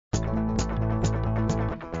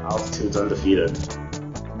Altitude's undefeated.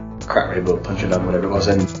 Crap, maybe we'll punch it up, whatever it was.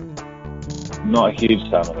 And not a huge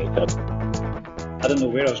fan of it. I don't know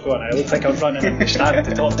where I was going. I looked like I was running in the stand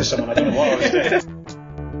to talk to someone. I don't know what I was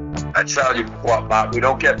doing. I tell you what, Matt, we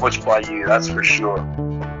don't get much by you, that's for sure.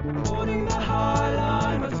 Holding the high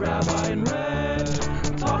line with Rabbi and Red,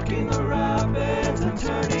 talking the rapids and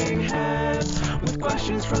turning heads, with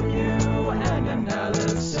questions from you and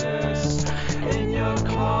analysis. In your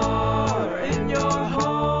car, in your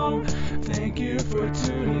home, thank you for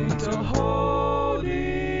tuning to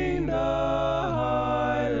Holding the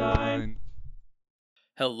High Line.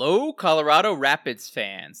 Hello, Colorado Rapids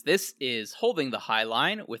fans. This is Holding the High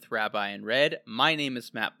Line with Rabbi and Red. My name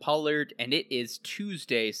is Matt Pollard, and it is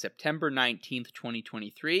Tuesday, September 19th,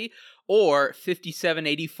 2023, or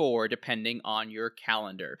 5784, depending on your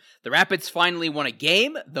calendar. The Rapids finally won a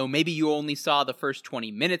game, though maybe you only saw the first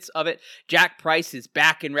 20 minutes of it. Jack Price is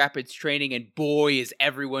back in Rapids training, and boy, is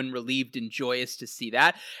everyone relieved and joyous to see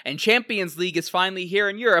that. And Champions League is finally here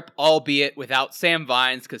in Europe, albeit without Sam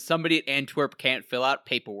Vines, because somebody at Antwerp can't fill out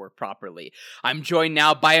paperwork properly. I'm joined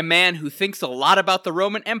now by a man who thinks a lot about the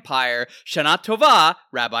Roman Empire, Shana Tova,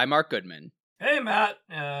 Rabbi Mark Goodman. Hey, Matt.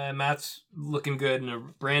 Matt's looking good in a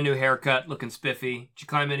brand new haircut, looking spiffy. Did you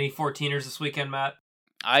climb any 14ers this weekend, Matt?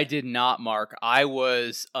 I did not, Mark. I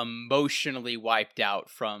was emotionally wiped out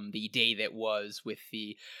from the day that was with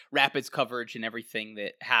the Rapids coverage and everything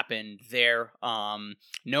that happened there.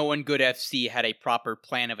 No One Good FC had a proper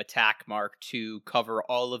plan of attack, Mark, to cover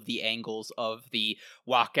all of the angles of the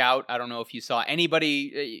walkout. I don't know if you saw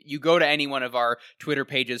anybody. You go to any one of our Twitter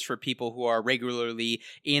pages for people who are regularly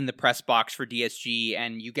in the press box for DSG,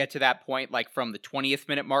 and you get to that point like from the 20th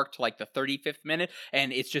minute mark to like the 35th minute,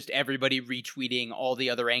 and it's just everybody retweeting all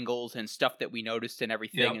the other angles and stuff that we noticed and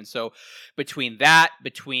everything. Yep. And so between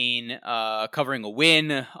covering a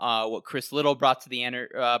win, what Chris Little brought to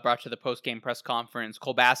the post-game press conference,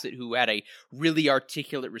 Cole Bassett, who had a really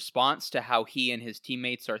articulate response to how he and his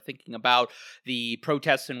teammates are thinking about the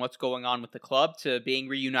protests and what's going on with the club, to being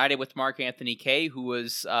reunited with Mark Anthony Kaye, who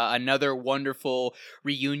was another wonderful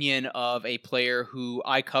reunion of a player who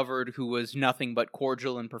I covered, who was nothing but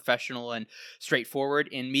cordial and professional and straightforward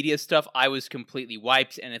in media stuff. I was completely wiped.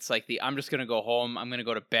 And it's like I'm just going to go home. I'm going to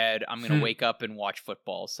go to bed. I'm going to wake up and watch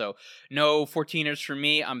football. So no 14ers for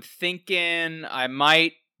me. I'm thinking I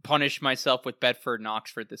might punish myself with Bedford and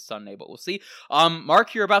Oxford this Sunday, but we'll see.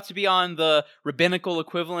 Mark, you're about to be on the rabbinical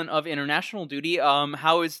equivalent of international duty.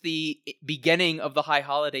 How is the beginning of the high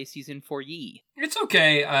holiday season for ye? It's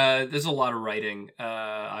okay. There's a lot of writing.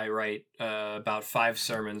 I write about 5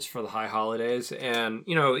 sermons for the high holidays, and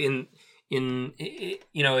it's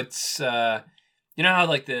you know how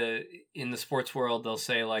like in the sports world they'll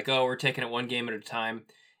say like, oh, we're taking it one game at a time.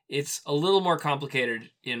 It's a little more complicated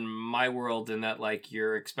in my world in that like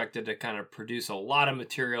you're expected to kind of produce a lot of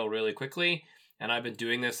material really quickly. And I've been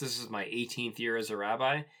doing this. This is my 18th year as a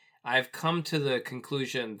rabbi. I've come to the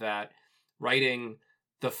conclusion that writing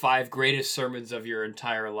the 5 greatest sermons of your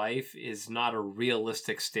entire life is not a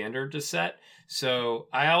realistic standard to set. So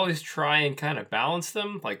I always try and kind of balance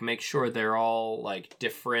them, like make sure they're all like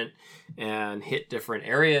different and hit different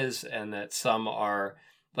areas, and that some are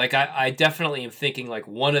like, I definitely am thinking like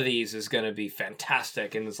one of these is going to be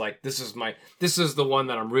fantastic. And it's like, this is the one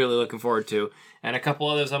that I'm really looking forward to. And a couple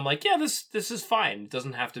others I'm like, yeah, this is fine. It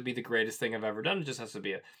doesn't have to be the greatest thing I've ever done. It just has to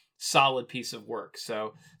be a solid piece of work.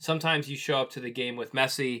 So sometimes you show up to the game with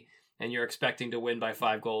Messi and you're expecting to win by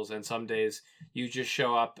 5 goals, and some days you just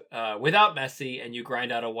show up without Messi and you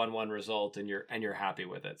grind out a 1-1 result and you're happy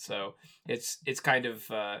with it. So it's kind of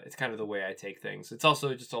the way I take things. It's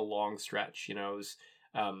also just a long stretch, it was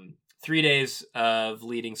 3 days of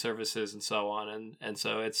leading services and so on, and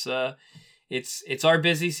so it's our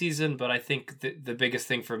busy season. But I think the biggest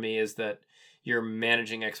thing for me is that you're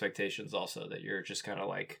managing expectations also, that you're just kind of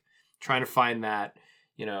like trying to find that,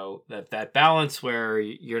 that balance where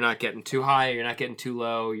you're not getting too high, you're not getting too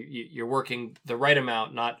low, you're working the right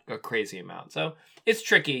amount, not a crazy amount. So it's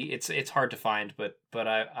tricky. It's hard to find, but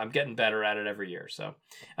I'm getting better at it every year. So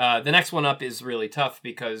the next one up is really tough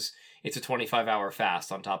because it's a 25-hour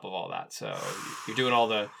fast on top of all that. So you're doing all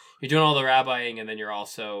the rabbiing, and then you're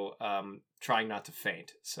also trying not to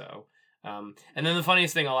faint. So and then the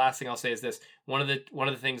funniest thing, last thing I'll say is this: one of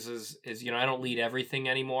the things is I don't lead everything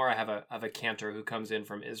anymore. I have a cantor who comes in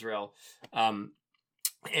from Israel, and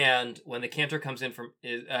when the cantor comes in from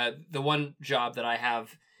the one job that I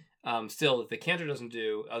have still that the cantor doesn't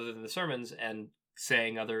do other than the sermons and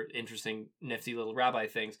saying other interesting nifty little rabbi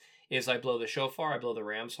things is I blow the shofar, I blow the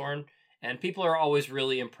ram's horn, And people are always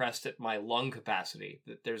really impressed at my lung capacity.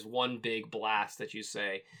 That there's one big blast that you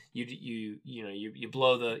say you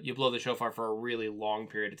blow the shofar for a really long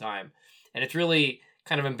period of time, and it's really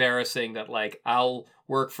kind of embarrassing that like I'll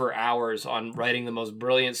work for hours on writing the most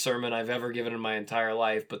brilliant sermon I've ever given in my entire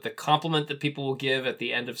life, but the compliment that people will give at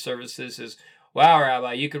the end of services is, "Wow,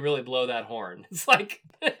 Rabbi, you could really blow that horn." It's like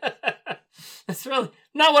that's really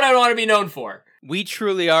not what I want to be known for. We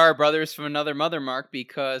truly are brothers from another mother, Mark,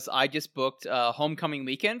 because I just booked homecoming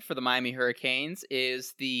weekend for the Miami Hurricanes.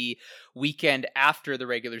 Is the weekend after the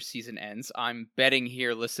regular season ends. I'm betting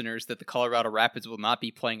here, listeners, that the Colorado Rapids will not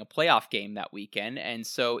be playing a playoff game that weekend. And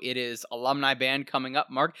so it is alumni band coming up,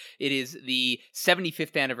 Mark. It is the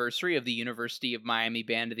 75th anniversary of the University of Miami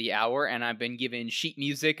Band of the Hour, and I've been given sheet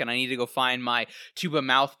music, and I need to go find my tuba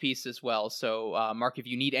mouthpiece as well. So, Mark, if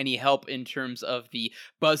you need any help in terms of the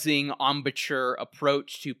buzzing embouchure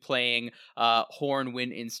approach to playing horn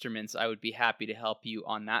wind instruments, I would be happy to help you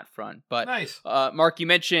on that front. But nice. Mark, you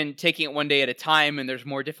mentioned taking it one day at a time, and there's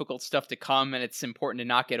more difficult stuff to come, and it's important to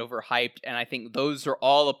not get overhyped, and I think those are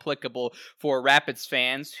all applicable for Rapids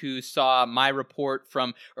fans who saw my report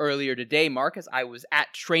from earlier today, Mark, as I was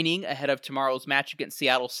at training ahead of tomorrow's match against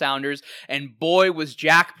Seattle Sounders, and boy was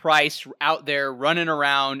Jack Price out there running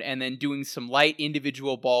around and then doing some light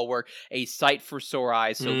individual ball work, a sight for sore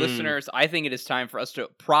eyes. So listeners, I think it is time for us to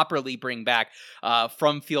properly bring back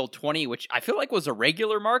From Field 20, which I feel like was a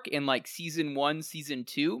regular, Mark, in like season 1, season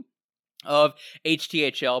 2 of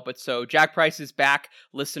HTHL. But so Jack Price is back,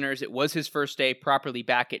 listeners. It was his first day properly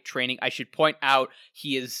back at training. I should point out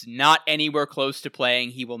he is not anywhere close to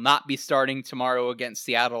playing. He will not be starting tomorrow against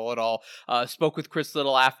Seattle at all. Spoke with Chris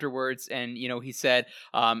Little afterwards, and he said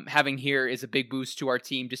having here is a big boost to our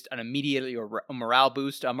team, just an immediately a morale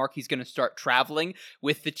boost. Mark, he's going to start traveling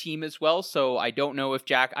with the team as well, so I don't know if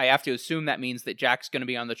I have to assume that means that Jack's going to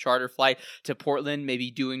be on the charter flight to Portland,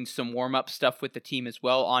 maybe doing some warm-up stuff with the team as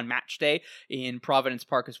well on match day in Providence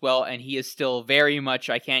Park as well, and he is still very much,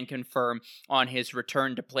 I can confirm, on his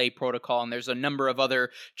return to play protocol, and there's a number of other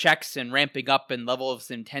checks and ramping up and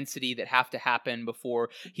levels of intensity that have to happen before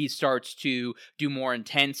he starts to do more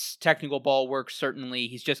intense technical ball work. Certainly,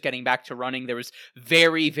 he's just getting back to running. There was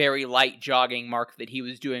very, very light jogging, Mark, that he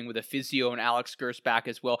was doing with a physio and Alex Gersbach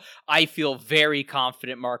as well. I feel very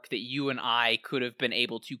confident, Mark, that you and I could have been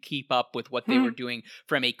able to keep up with what they were doing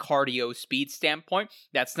from a cardio speed standpoint.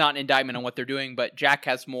 That's not an indictment on what they're doing, but Jack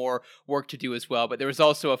has more work to do as well. But there was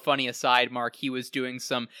also a funny aside, Mark. He was doing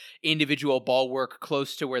some individual ball work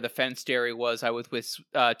close to where the fenced area was. I was with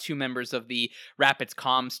two members of the Rapids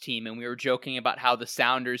comms team, and we were joking about how the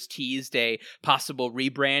Sounders teased a possible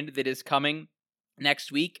rebrand that is coming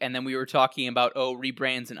next week, and then we were talking about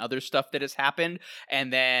rebrands and other stuff that has happened,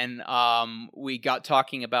 and then we got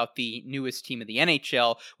talking about the newest team of the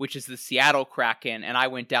NHL, which is the Seattle Kraken, and I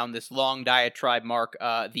went down this long diatribe, Mark.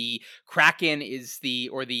 The Kraken is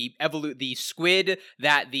the squid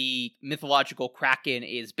that the mythological Kraken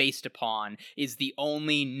is based upon is the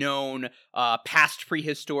only known past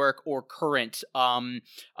prehistoric or current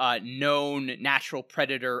known natural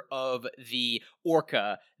predator of the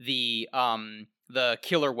orca, the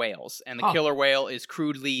killer whales, and the killer whale is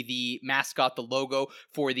crudely the mascot, the logo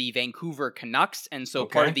for the Vancouver Canucks, and so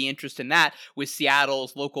part of the interest in that was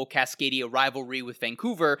Seattle's local Cascadia rivalry with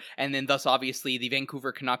Vancouver, and then thus obviously the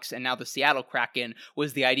Vancouver Canucks and now the Seattle Kraken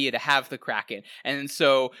was the idea to have the Kraken. And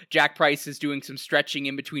so Jack Price is doing some stretching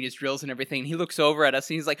in between his drills and everything, and he looks over at us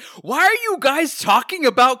and he's like, "Why are you guys talking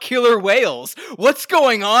about killer whales? What's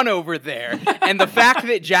going on over there?" And the fact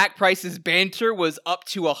that Jack Price's banter was up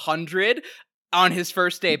to 100 on his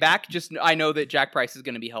first day back, I know that Jack Price is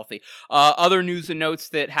going to be healthy. Other news and notes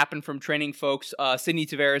that happened from training, folks. Sidnei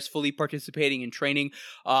Tavares fully participating in training.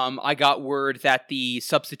 I got word that the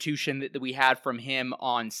substitution that we had from him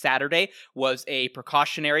on Saturday was a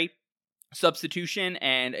precautionary substitution,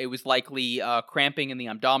 and it was likely cramping in the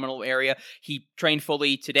abdominal area. He trained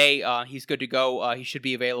fully today. He's good to go. He should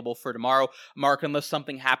be available for tomorrow. Mark, unless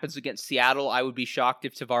something happens against Seattle, I would be shocked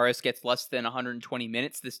if Tavares gets less than 120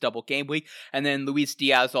 minutes this double game week. And then Luis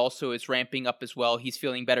Diaz also is ramping up as well. He's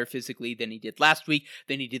feeling better physically than he did last week,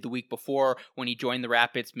 than he did the week before when he joined the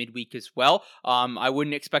Rapids midweek as well. I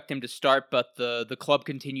wouldn't expect him to start, but the club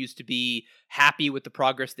continues to be happy with the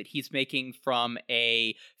progress that he's making from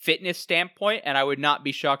a fitness standpoint, and I would not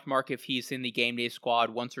be shocked, Mark, if he's in the game day squad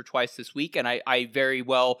once or twice this week, and I very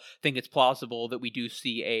well think it's plausible that we do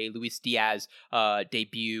see a Luis Diaz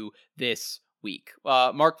debut this week.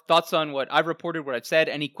 Mark, thoughts on what I've reported, what I've said?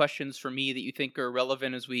 Any questions for me that you think are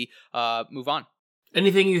relevant as we move on?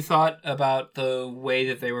 Anything you thought about the way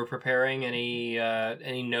that they were preparing?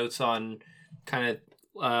 Any notes on kind of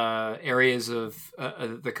areas of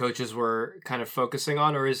the coaches were kind of focusing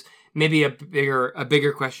on, or is maybe a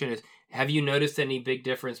bigger question is, have you noticed any big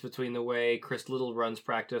difference between the way Chris Little runs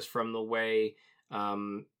practice from the way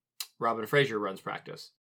Robin Fraser runs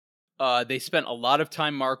practice? They spent a lot of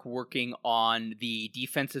time, Mark, working on the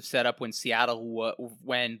defensive setup when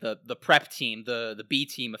when the prep team, the B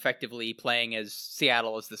team, effectively playing as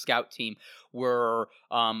Seattle as the scout team, were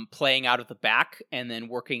playing out of the back and then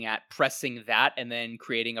working at pressing that and then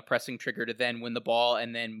creating a pressing trigger to then win the ball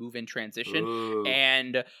and then move in transition. Ooh.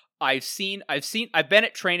 And I've been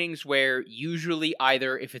at trainings where usually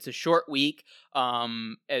either if it's a short week,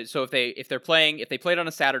 so if they played on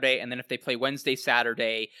a Saturday and then if they play Wednesday,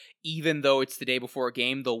 Saturday, even though it's the day before a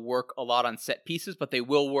game, they'll work a lot on set pieces, but they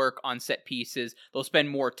will work on set pieces. They'll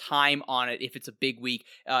spend more time on it if it's a big week,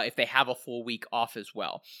 if they have a full week off as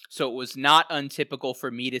well. So it was not untypical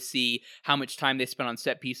for me to see how much time they spent on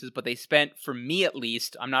set pieces, but they spent, for me at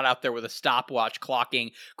least, I'm not out there with a stopwatch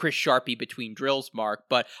clocking Chris Sharpie between drills, Mark,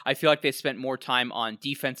 but I feel like they spent more time on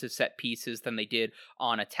defensive set pieces than they did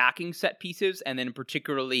on attacking set pieces, and then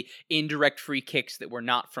particularly indirect free kicks that were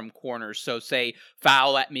not from corners. So say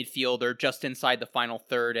foul at midfield or just inside the final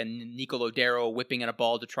third, and Nico Lodero whipping in a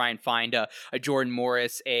ball to try and find a Jordan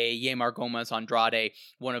Morris, a Yemar Gomez Andrade,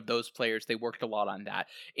 one of those players. They worked a lot on that.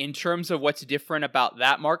 In terms of what's different about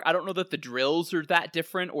that, Mark, I don't know that the drills are that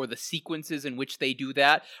different or the sequences in which they do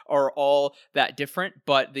that are all that different,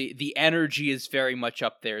 but the energy is very much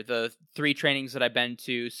up there. The 3 trainings that I've been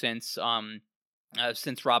to since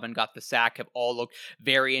Robin got the sack have all looked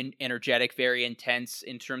very energetic, very intense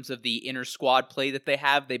in terms of the inner squad play that they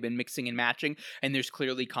have. They've been mixing and matching, and there's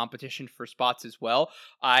clearly competition for spots as well.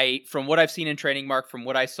 From what I've seen in training, Mark, from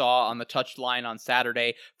what I saw on the touchline on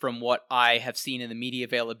Saturday, from what I have seen in the media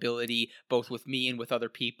availability, both with me and with other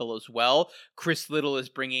people as well, Chris Little is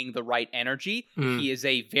bringing the right energy. He is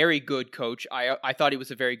a very good coach. I thought he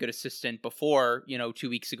was a very good assistant before, 2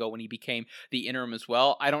 weeks ago when he became the interim as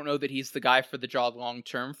well. I don't know that he's the guy for the job long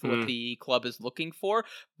term for what the club is looking for,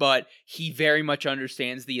 but he very much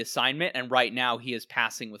understands the assignment, and right now he is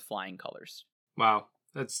passing with flying colors. Wow,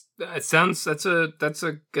 that's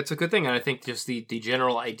a good thing, and I think just the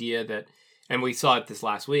general idea that, and we saw it this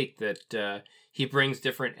last week, that he brings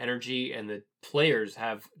different energy, and the players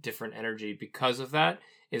have different energy because of that,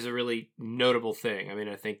 is a really notable thing. I mean,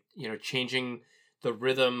 I think changing the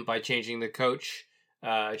rhythm by changing the coach,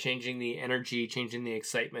 changing the energy, changing the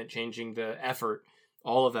excitement, changing the effort,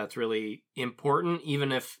 all of that's really important,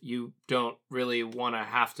 even if you don't really want to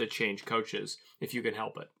have to change coaches, if you can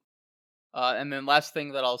help it. And then last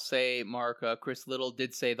thing that I'll say, Mark, Chris Little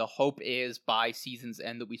did say the hope is by season's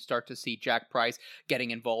end that we start to see Jack Price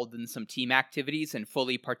getting involved in some team activities and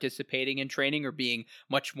fully participating in training or being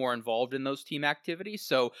much more involved in those team activities.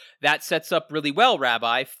 So that sets up really well,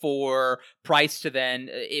 Rabbi, for Price to then,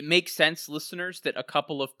 it makes sense, listeners, that a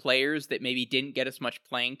couple of players that maybe didn't get as much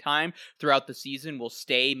playing time throughout the season will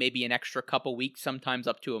stay maybe an extra couple weeks, sometimes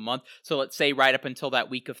up to a month. So let's say right up until that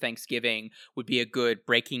week of Thanksgiving would be a good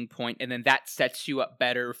breaking point, and then that sets you up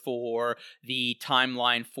better for the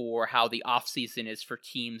timeline for how the offseason is for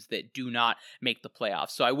teams that do not make the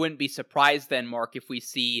playoffs. So I wouldn't be surprised then, Mark, if we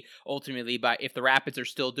see ultimately, if the Rapids are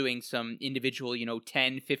still doing some individual,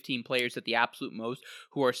 10, 15 players at the absolute most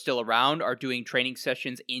who are still around, are doing training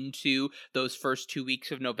sessions into those first 2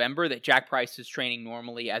 weeks of November, that Jack Price is training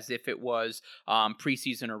normally as if it was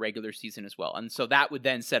preseason or regular season as well. And so that would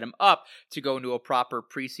then set him up to go into a proper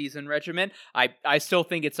preseason regimen. I still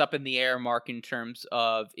think it's up in the air, Mark, in terms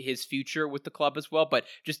of his future with the club as well, but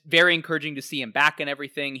just very encouraging to see him back and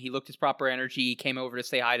everything. He looked his proper energy. He came over to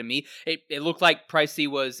say hi to me. It looked like Pricey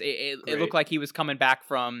was, it looked like he was coming back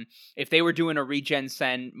from, if they were doing a regen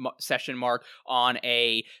session, Mark, on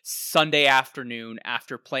a Sunday afternoon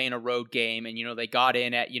after playing a road game, and, they got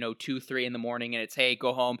in at, 2, 3 in the morning, and it's, hey,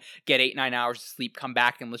 go home, get 8, 9 hours of sleep, come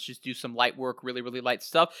back, and let's just do some light work, really, really light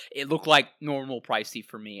stuff. It looked like normal Pricey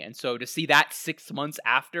for me. And so to see that 6 months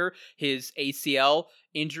after his ACL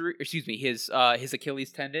injury, his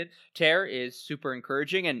Achilles tendon tear, is super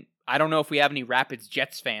encouraging. And I don't know if we have any Rapids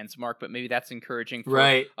Jets fans, Mark, but maybe that's encouraging for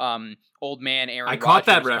right. Old man Aaron I caught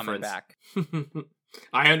Rodgers that reference. Back.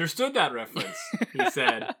 I understood that reference, he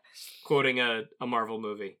said, quoting a Marvel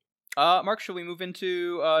movie. Mark, shall we move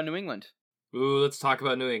into New England? Ooh, let's talk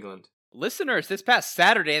about New England. Listeners, this past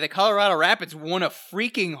Saturday, the Colorado Rapids won a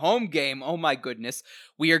freaking home game. Oh my goodness.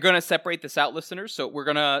 We are going to separate this out, listeners. So we're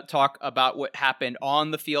going to talk about what happened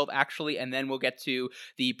on the field, actually, and then we'll get to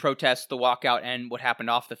the protest, the walkout, and what happened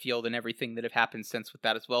off the field and everything that have happened since with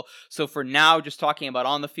that as well. So for now, just talking about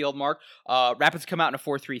on the field, Mark, Rapids come out in a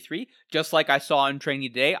 4-3-3. Just like I saw in training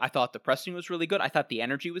today, I thought the pressing was really good. I thought the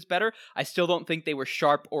energy was better. I still don't think they were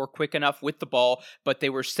sharp or quick enough with the ball, but they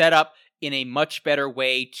were set up in a much better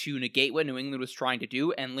way to negate what New England was trying to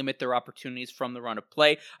do and limit their opportunities from the run of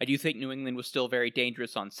play. I do think New England was still very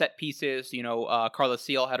dangerous on set pieces. You know, Carlos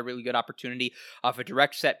Seal had a really good opportunity off a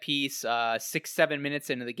direct set piece. 6-7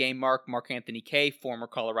 minutes into the game, Mark Anthony Kay, former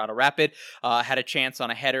Colorado Rapid, had a chance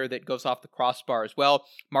on a header that goes off the crossbar as well.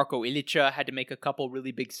 Marko Ilića had to make a couple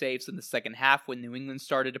really big saves in the second half when New England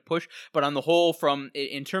started to push. But on the whole,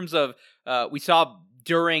 in terms of, we saw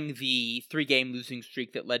during the 3-game losing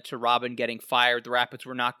streak that led to Robin getting fired, the Rapids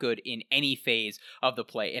were not good in any phase of the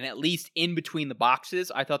play. And at least in between the boxes,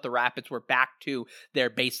 I thought the Rapids were back to their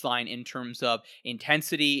baseline in terms of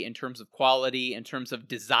intensity, in terms of quality, in terms of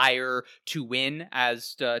desire to win,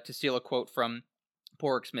 as to steal a quote from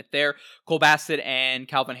Porrick Smith there. Cole Bassett and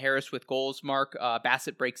Calvin Harris with goals, Mark.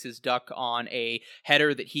 Bassett breaks his duck on a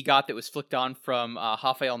header that he got that was flicked on from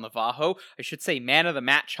Rafael Navajo. I should say man of the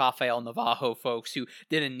match Rafael Navajo, folks, who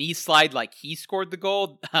did a knee slide like he scored the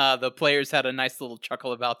goal. The players had a nice little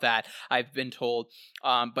chuckle about that, I've been told.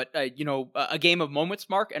 But a game of moments,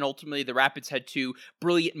 Mark, and ultimately the Rapids had two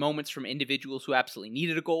brilliant moments from individuals who absolutely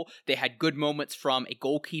needed a goal. They had good moments from a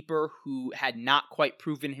goalkeeper who had not quite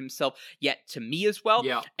proven himself yet to me as well.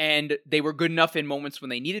 Yeah. And they were good enough in moments when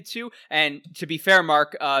they needed to. And to be fair,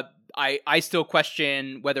 Mark, I still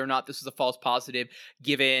question whether or not this is a false positive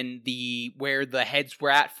given where the heads were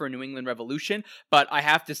at for New England Revolution. But I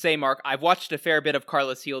have to say, Mark, I've watched a fair bit of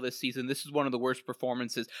Carlos Heel this season. This is one of the worst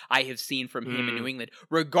performances I have seen from him in New England,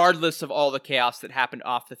 regardless of all the chaos that happened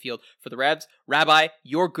off the field for the Revs. Rabbi,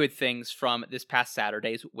 your good things from this past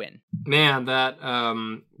Saturday's win. Man,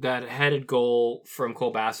 that headed goal from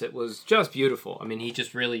Cole Bassett was just beautiful. I mean,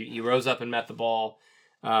 he rose up and met the ball.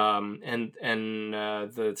 And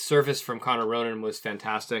the service from Connor Ronan was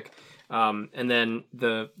fantastic. And then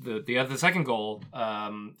the second goal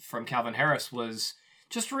from Calvin Harris was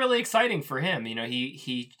just really exciting for him. You know,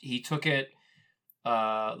 he took it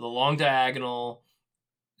the long diagonal,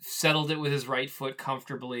 settled it with his right foot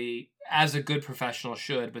comfortably, as a good professional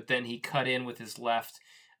should, but then he cut in with his left,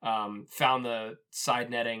 found the side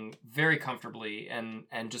netting very comfortably and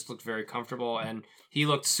just looked very comfortable. And he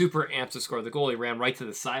looked super amped to score the goal. He ran right to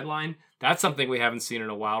the sideline. That's something we haven't seen in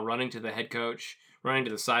a while. Running to the head coach, running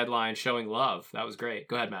to the sideline, showing love. That was great.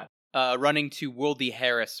 Go ahead, Matt. Running to Wooldy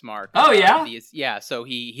Harris, Mark. Oh, yeah? Yeah, so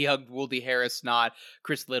he hugged Wooldy Harris, not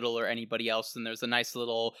Chris Little or anybody else, and there's a nice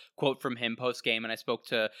little quote from him post-game, and I spoke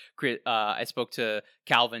to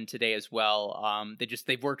Calvin today as well.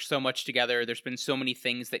 They've worked so much together. There's been so many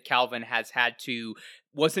things that Calvin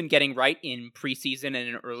wasn't getting right in preseason and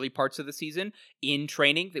in early parts of the season in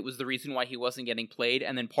training. That was the reason why he wasn't getting played.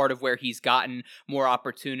 And then part of where he's gotten more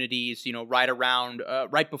opportunities,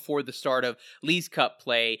 right before the start of Lee's Cup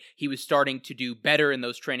play, he was starting to do better in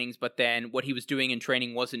those trainings, but then what he was doing in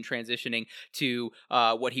training wasn't transitioning to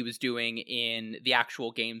what he was doing in the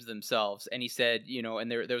actual games themselves. And he said,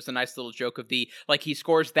 and there was a nice little joke of he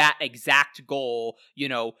scores that exact goal,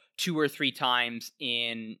 2 or 3 times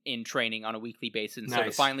in training on a weekly basis. Nice. So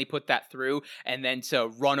to finally put that through and then to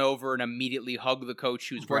run over and immediately hug the coach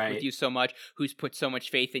who's worked with you so much, who's put so much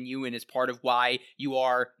faith in you and is part of why you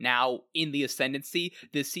are now in the ascendancy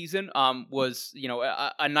this season, was,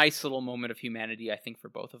 a nice little moment of humanity, I think, for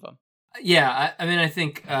both of them. Yeah, I mean, I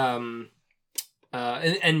think, and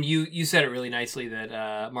you said it really nicely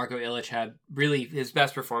that Marko Ilić had really his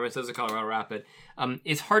best performance as a Colorado Rapid.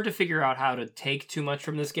 It's hard to figure out how to take too much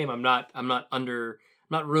from this game. I'm not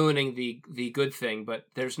ruining the good thing, but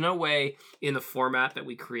there's no way in the format that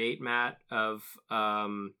we create, Matt, of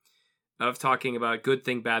talking about good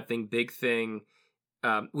thing, bad thing, big thing.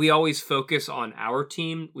 We always focus on our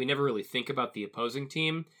team. We never really think about the opposing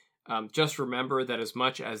team. Just remember that as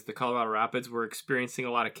much as the Colorado Rapids were experiencing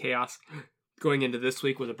a lot of chaos going into this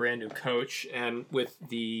week with a brand new coach and with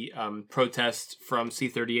the protest from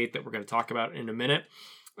C38 that we're going to talk about in a minute,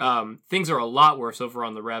 things are a lot worse over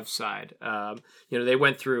on the Rev side. They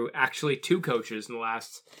went through actually 2 coaches in the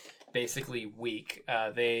last basically week.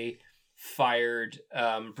 They fired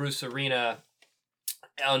Bruce Arena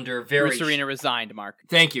under very... Bruce Arena resigned, Mark.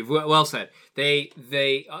 Thank you. Well said. They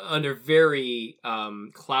under very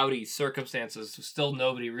cloudy circumstances, still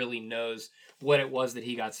nobody really knows what it was that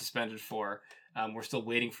he got suspended for. We're still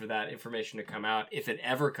waiting for that information to come out, if it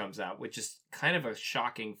ever comes out, which is kind of a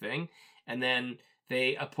shocking thing. And then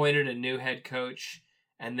they appointed a new head coach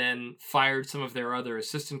and then fired some of their other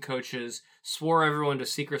assistant coaches, swore everyone to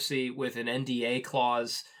secrecy with an NDA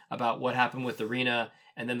clause about what happened with Arena,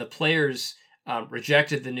 and then the players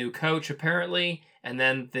rejected the new coach, apparently, and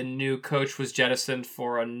then the new coach was jettisoned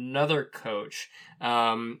for another coach.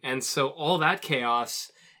 And so all that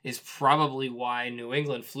chaos is probably why New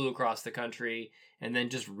England flew across the country and then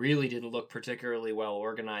just really didn't look particularly well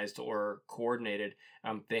organized or coordinated.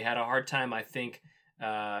 They had a hard time, I think,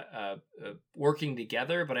 working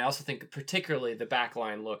together, but I also think particularly the back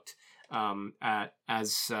line looked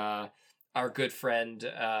as our good friend,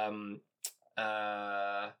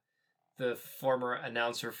 the former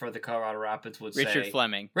announcer for the Colorado Rapids would say. Richard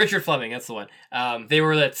Fleming, that's the one. They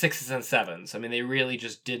were at 6s and 7s. I mean, they really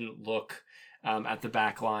just didn't look at the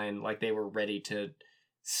back line like they were ready to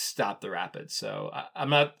stop the Rapids. So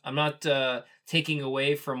I'm not taking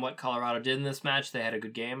away from what Colorado did in this match. They had a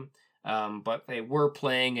good game, but they were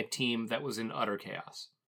playing a team that was in utter chaos.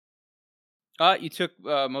 You took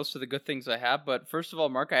most of the good things I have, but first of all,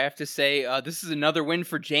 Mark, I have to say this is another win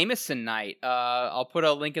for Jameson night. I'll put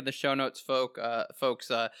a link in the show notes,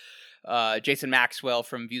 folks. Jason Maxwell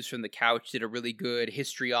from Views from the Couch did a really good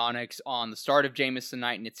histrionics on the start of Jameson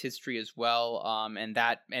night and its history as well, and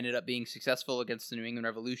that ended up being successful against the New England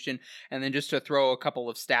Revolution. And then just to throw a couple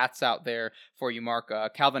of stats out there for you, Mark,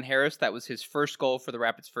 Calvin Harris, that was his first goal for the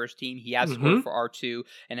Rapids first team. He has scored for R2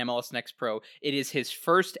 and MLS Next Pro. It is his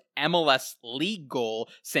first MLS League goal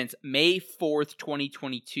since May 4th,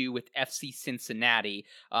 2022 with FC Cincinnati.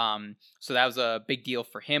 So that was a big deal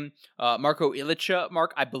for him. Marco Ilicha,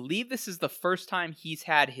 Mark, I believe this is the first time he's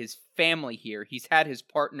had his family here. He's had his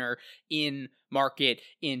partner in market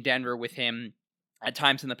in Denver with him at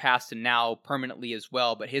times in the past and now permanently as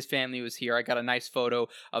well, but his family was here. I got a nice photo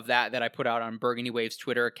of that I put out on Burgundy Waves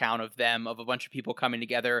Twitter account of a bunch of people coming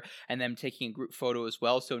together and them taking a group photo as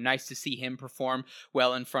well. So nice to see him perform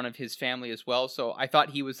well in front of his family as well. So I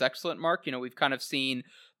thought he was excellent, Mark. You know, we've kind of seen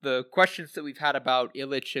the questions that we've had about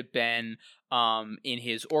Illich have been in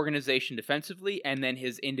his organization defensively and then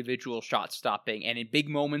his individual shot stopping. And in big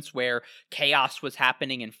moments where chaos was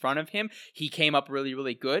happening in front of him, he came up really,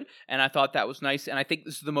 really good. And I thought that was nice. And I think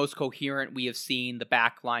this is the most coherent we have seen the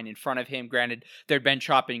back line in front of him. Granted, there'd been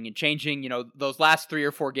chopping and changing. You know, those last 3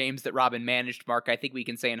 or 4 games that Robin managed, Mark, I think we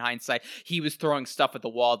can say in hindsight, he was throwing stuff at the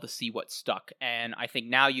wall to see what stuck. And I think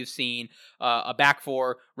now you've seen a back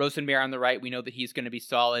four, Rosenberg on the right. We know that he's going to be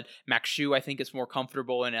solid. Max Shu, I think, is more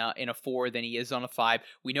comfortable in a 4 than he is on a 5.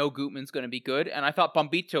 We know Gutman's going to be good, and I thought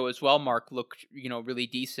Bombito as well, Mark, looked really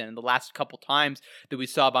decent. And the last couple times that we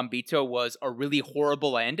saw Bombito was a really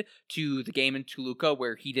horrible end to the game in Toluca,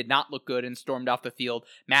 where he did not look good and stormed off the field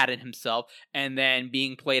mad at himself, and then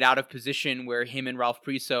being played out of position where him and Ralph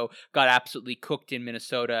Priso got absolutely cooked in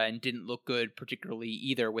Minnesota and didn't look good particularly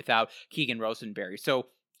either without Keegan Rosenberry. So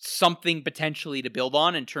something potentially to build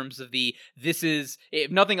on in terms of this is, if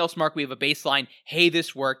nothing else, Mark, we have a baseline. Hey,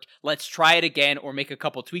 this worked. Let's try it again or make a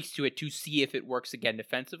couple tweaks to it to see if it works again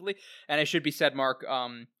defensively. And it should be said, Mark,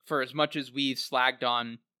 for as much as we've slagged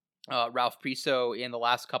on Ralph Priso in the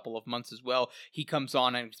last couple of months as well, he comes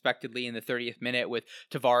on unexpectedly in the 30th minute with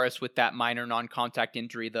Tavares with that minor non-contact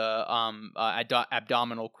injury, the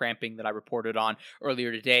abdominal cramping that I reported on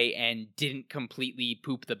earlier today, and didn't completely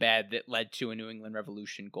poop the bed that led to a New England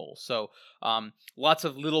Revolution goal. So lots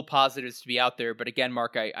of little positives to be out there, but again,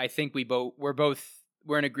 Mark, I think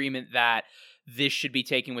we're in agreement that this should be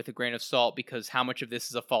taken with a grain of salt, because how much of this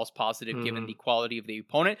is a false positive given the quality of the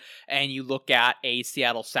opponent? And you look at a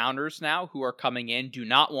Seattle Sounders now who are coming in, do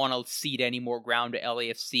not want to cede any more ground to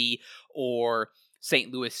LAFC or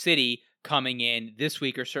St. Louis City coming in this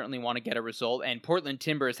week, or certainly want to get a result. And Portland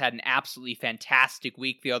Timbers had an absolutely fantastic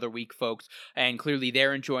week the other week, folks, and clearly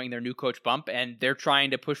they're enjoying their new coach bump, and they're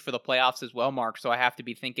trying to push for the playoffs as well, Mark. So I have to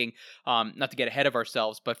be thinking, not to get ahead of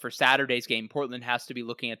ourselves, but for Saturday's game, Portland has to be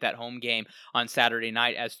looking at that home game on Saturday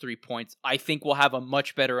night as 3 points. I think we'll have a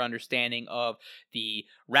much better understanding of the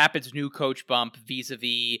Rapids' new coach bump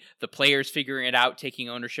vis-a-vis the players figuring it out, taking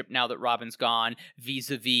ownership now that Robin's gone,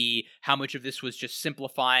 vis-a-vis how much of this was just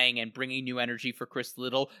simplifying and bringing new energy for Chris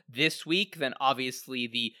Little this week, then obviously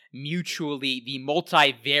the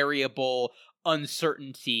multivariable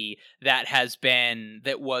uncertainty that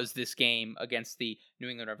was this game against the New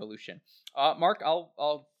England Revolution. Mark,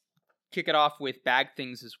 I'll kick it off with bag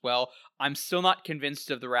things as well. I'm still not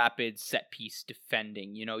convinced of the Rapids set piece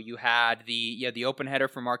defending. You know, you had the open header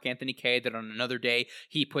for Mark Anthony Kaye that on another day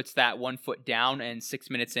he puts that 1 foot down, and 6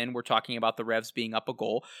 minutes in we're talking about the Revs being up a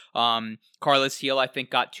goal. Carlos Heel, I think,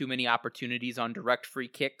 got too many opportunities on direct free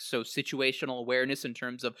kicks, so situational awareness in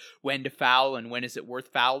terms of when to foul and when is it worth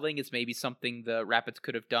fouling is maybe something the Rapids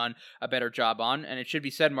could have done a better job on. And it should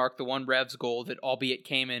be said, Mark, the one Revs goal that albeit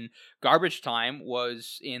came in garbage time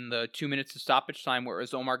was in the 2 minutes of stoppage time, where it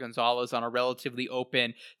was Omar Gonzalez on a relatively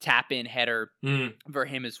open tap-in header for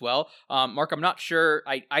him as well. Mark, I'm not sure.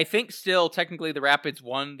 I think still technically the Rapids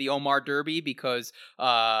won the Omar Derby because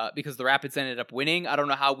the Rapids ended up winning. I don't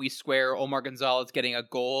know how we square Omar Gonzalez getting a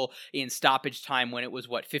goal in stoppage time when it was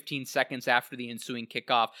 15 seconds after the ensuing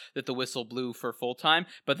kickoff that the whistle blew for full time,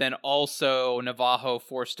 but then also Navajo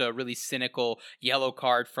forced a really cynical yellow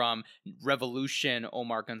card from Revolution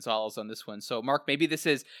Omar Gonzalez on this one. So Mark, maybe this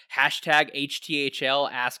is hashtag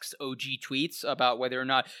HTHL asks OG tweets about whether or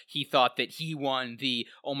not he thought that he won the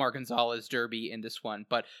Omar Gonzalez Derby in this one.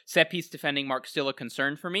 But set piece defending, Mark, still a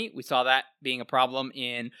concern for me. We saw that being a problem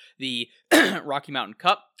in the Rocky Mountain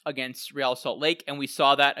Cup against Real Salt Lake, and we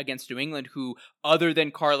saw that against New England, who, other than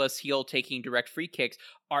Carlos Heel taking direct free kicks,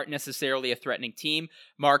 aren't necessarily a threatening team.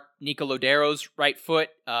 Mark, Nico Lodero's right foot,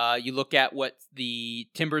 you look at what the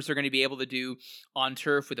Timbers are going to be able to do on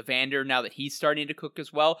turf with Evander now that he's starting to cook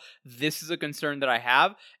as well. This is a concern that I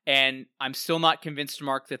have, and I'm still not convinced,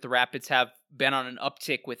 Mark, that the Rapids have been on an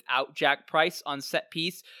uptick without Jack Price on set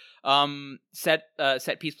piece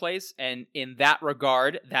piece plays, and in that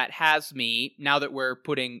regard, that has me, now that we're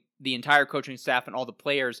putting the entire coaching staff and all the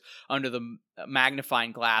players under the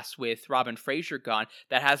magnifying glass with Robin Fraser gone,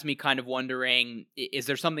 that has me kind of wondering, is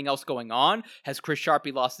there something else going on? Has Chris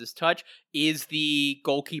Sharpie lost his touch? Is the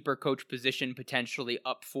goalkeeper coach position potentially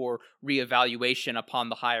up for reevaluation upon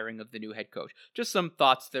the hiring of the new head coach? Just some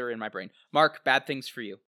thoughts that are in my brain. Mark, bad things for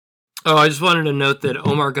you. Oh, I just wanted to note that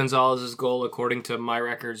Omar Gonzalez's goal, according to my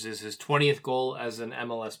records, is his 20th goal as an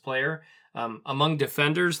MLS player. Among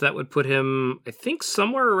defenders, that would put him, I think,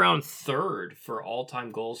 somewhere around third for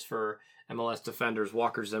all-time goals for MLS defenders.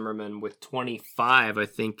 Walker Zimmerman with 25, I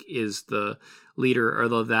think, is the leader,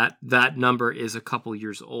 although that number is a couple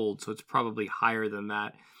years old, so it's probably higher than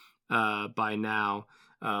that by now.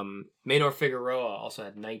 Maynor Figueroa also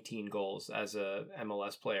had 19 goals as a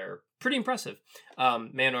MLS player. Pretty impressive.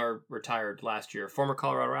 Maynor retired last year, former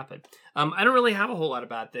Colorado Rapid. I don't really have a whole lot of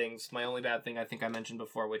bad things. My only bad thing I think I mentioned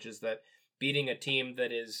before, which is that beating a team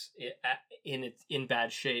that is in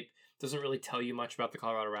bad shape doesn't really tell you much about the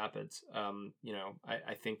Colorado Rapids.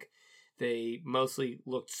 I think they mostly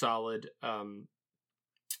looked solid, and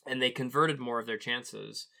they converted more of their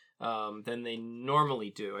chances than they normally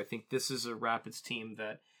do. I think this is a Rapids team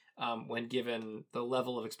that, when given the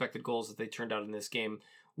level of expected goals that they turned out in this game,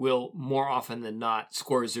 will more often than not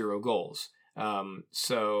score 0 goals.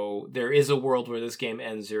 So there is a world where this game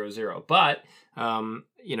ends 0-0. But,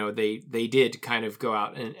 they did kind of go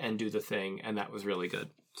out and do the thing, and that was really good.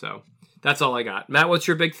 So that's all I got. Matt, what's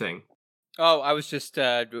your big thing? Oh, I was just,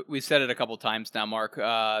 we said it a couple times now, Mark,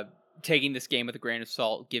 taking this game with a grain of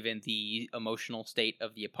salt given the emotional state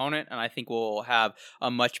of the opponent, and I think we'll have a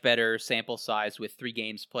much better sample size with 3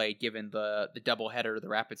 games played given the doubleheader the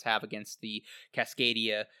Rapids have against the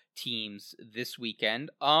Cascadia Teams this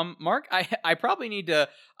weekend. Mark, I probably need to,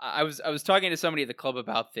 I was talking to somebody at the club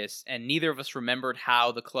about this, and neither of us remembered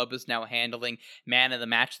how the club is now handling man of the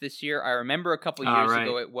match this year. I remember a couple years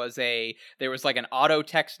ago there was like an auto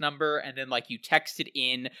text number, and then like you texted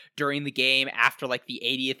in during the game after like the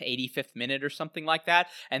 80th 85th minute or something like that,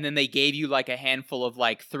 and then they gave you like a handful of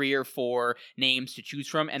like 3 or 4 names to choose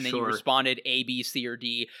from, and then you responded A, B, C, or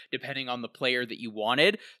D depending on the player that you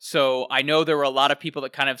wanted. So I know there were a lot of people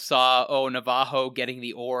that kind of saw Navajo getting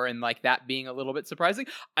the oar and like that being a little bit surprising.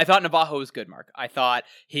 I thought Navajo was good, Mark. I thought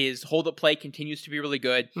his hold-up play continues to be really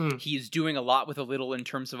good. He's doing a lot with a little in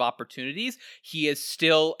terms of opportunities. He is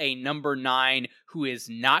still a number 9 who is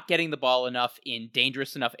not getting the ball enough in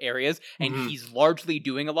dangerous enough areas, and he's largely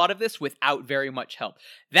doing a lot of this without very much help.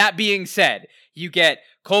 That being said, you get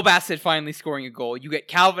Cole Bassett finally scoring a goal. You get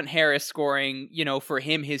Calvin Harris scoring, for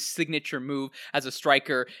him, his signature move as a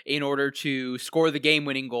striker in order to score the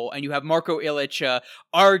game-winning goal. And you have Marco Ilic,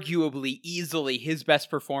 arguably, easily his best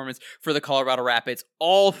performance for the Colorado Rapids.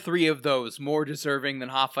 All 3 of those more deserving than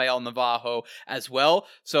Rafael Navajo as well.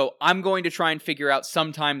 So I'm going to try and figure out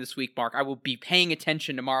sometime this week, Mark. I will be paying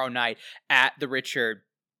attention tomorrow night at the Richard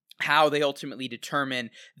how they ultimately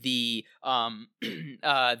determine the man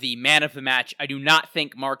of the match. I do not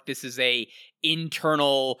think, Mark, this is a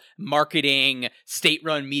internal marketing,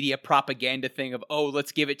 state-run media propaganda thing of, oh,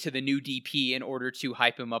 let's give it to the new DP in order to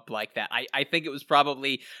hype him up like that. I think it was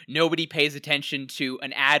probably nobody pays attention to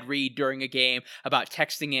an ad read during a game about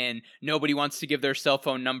texting in. Nobody wants to give their cell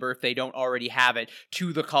phone number if they don't already have it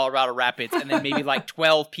to the Colorado Rapids. And then maybe like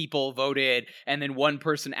 12 people voted, and then one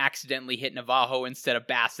person accidentally hit Navajo instead of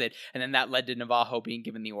Bassett. And then that led to Navajo being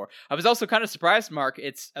given the oar. I was also kind of surprised, Mark.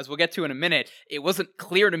 It's, as we'll get to in a minute, it wasn't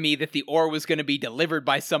clear to me that the oar was going to be delivered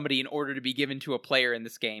by somebody in order to be given to a player in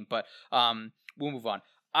this game, but we'll move on.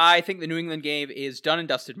 I think the New England game is done and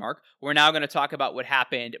dusted, Mark. We're now going to talk about what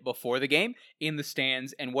happened before the game, in the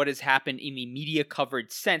stands, and what has happened in the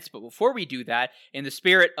media-covered sense. But before we do that, in the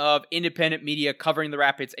spirit of independent media covering the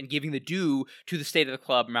Rapids and giving the due to the state of the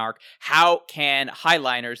club, Mark, how can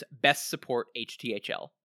Highliners best support HTHL?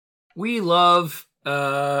 We love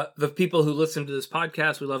the people who listen to this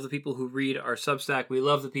podcast. We love the people who read our Substack. We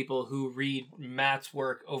love the people who read Matt's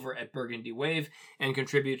work over at Burgundy Wave and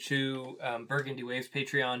contribute to Burgundy Wave's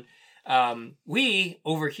Patreon. We,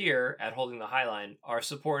 over here at Holding the Highline, are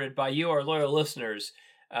supported by you, our loyal listeners,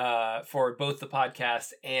 for both the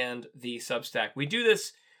podcast and the Substack. We do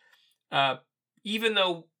this even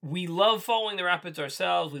though we love following the Rapids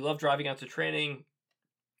ourselves. We love driving out to training.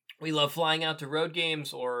 We love flying out to road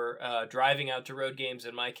games or driving out to road games,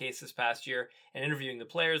 in my case this past year, and interviewing the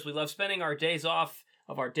players. We love spending our days off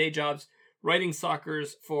of our day jobs writing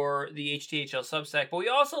soccers for the HTHL Substack, but we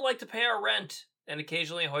also like to pay our rent and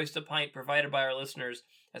occasionally hoist a pint provided by our listeners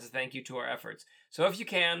as a thank you to our efforts. So if you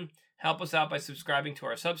can, help us out by subscribing to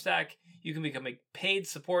our Substack. You can become a paid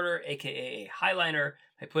supporter, aka a Highliner,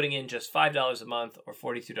 by putting in just $5 a month or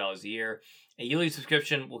 $42 a year. A yearly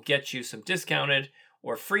subscription will get you some discounted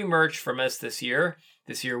or free merch from us this year.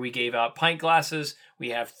 This year we gave out pint glasses. We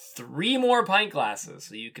have 3 more pint glasses,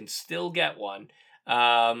 so you can still get one.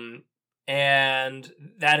 And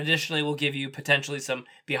that additionally will give you potentially some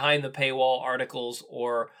behind the paywall articles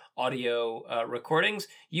or audio recordings.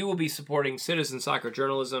 You will be supporting citizen soccer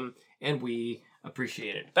journalism, and we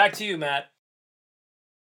appreciate it. Back to you, Matt.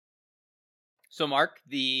 So, Mark,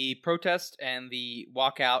 the protest and the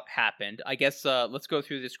walkout happened. I guess let's go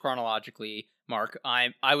through this chronologically, Mark.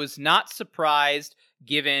 I was not surprised,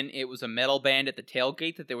 given it was a metal band at the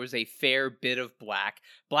tailgate, that there was a fair bit of black.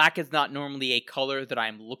 Black is not normally a color that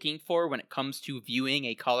I'm looking for when it comes to viewing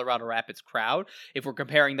a Colorado Rapids crowd. If we're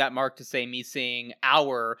comparing that, Mark, to, say, me seeing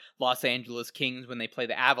our Los Angeles Kings when they play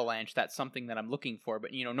the Avalanche, that's something that I'm looking for.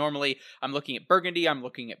 But, you know, normally I'm looking at burgundy, I'm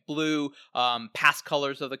looking at blue, past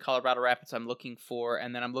colors of the Colorado Rapids I'm looking for,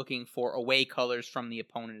 and then I'm looking for away colors from the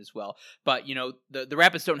opponent as well. But, you know, the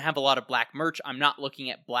Rapids don't have a lot of black merch. I'm not looking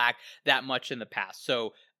at black that much in the past.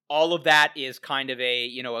 So all of that is kind of a,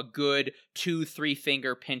 you know, a good 2-3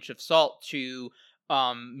 finger pinch of salt to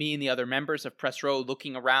me and the other members of Press Row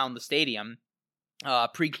looking around the stadium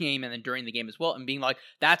pre-game and then during the game as well and being like,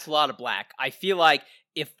 that's a lot of black. I feel like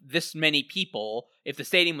if this many people, if the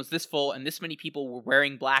stadium was this full and this many people were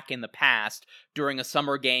wearing black in the past during a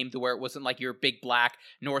summer game to where it wasn't like your big black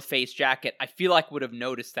North Face jacket, I feel like would have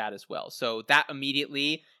noticed that as well. So that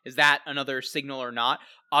immediately, is that another signal or not?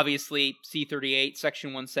 Obviously, C38, Section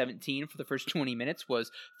 117 for the first 20 minutes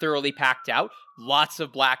was thoroughly packed out. Lots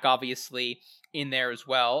of black, obviously, in there as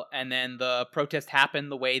well. And then the protest happened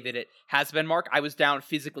the way that it has been, Mark. I was down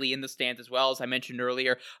physically in the stands as well. As I mentioned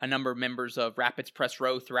earlier, a number of members of Rapids Press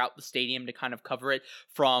Row throughout the stadium to kind of cover it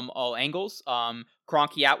from all angles.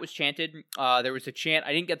 Cronky out was chanted. There was a chant.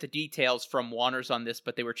 I didn't get the details from Wanners on this,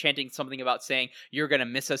 but they were chanting something about saying, you're going to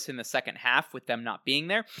miss us in the second half with them not being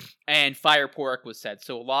there. And Fire Pork was said.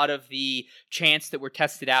 So a lot of the chants that were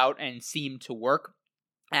tested out and seemed to work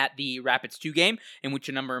at the Rapids 2 game, in which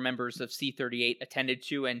a number of members of C38 attended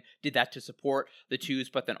to and did that to support the Twos,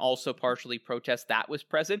 but then also partially protest, that was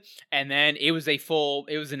present. And then it was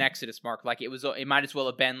an exodus, Mark. Like it might as well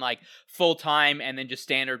have been like full time and then just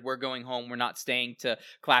standard, we're going home, we're not staying to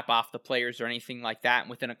clap off the players or anything like that. And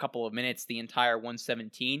within a couple of minutes, the entire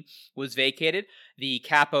 117 was vacated. The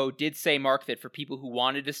capo did say, Mark, that for people who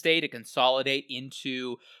wanted to stay to consolidate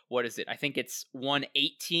into, what is it? I think it's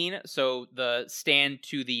 118. So the stand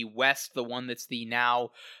to the west, the one that's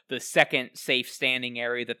now the second safe standing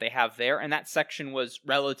area that they have there. And that section was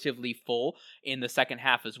relatively full in the second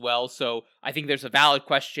half as well. So I think there's a valid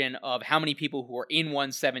question of how many people who are in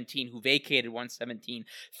 117, who vacated 117,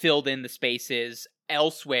 filled in the spaces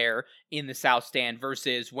elsewhere in the south stand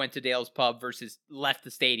versus went to Dale's Pub versus left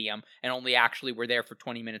the stadium and only actually were there for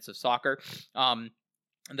 20 minutes of soccer.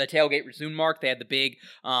 the tailgate resumed, Mark. They had the big,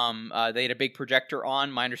 they had a big projector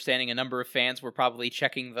on. My understanding, a number of fans were probably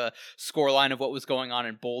checking the scoreline of what was going on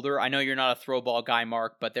in Boulder. I know you're not a throw ball guy,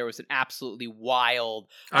 Mark, but there was an absolutely wild.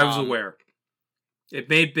 I was aware. It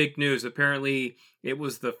made big news. Apparently, it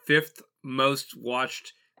was the 5th most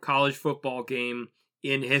watched college football game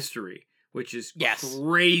in history, which is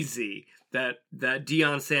crazy that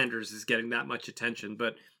Deion Sanders is getting that much attention.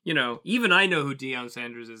 But, even I know who Deion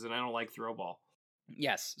Sanders is, and I don't like throw ball.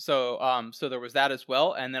 Yes, so there was that as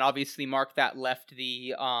well, and then obviously, Mark, that left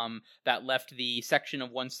the section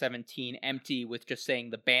of 117 empty with just saying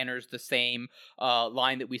the banners the same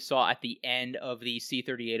line that we saw at the end of the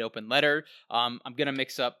C38 open letter. I'm gonna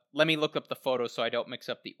mix up. Let me look up the photo so I don't mix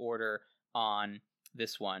up the order on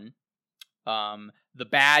this one. The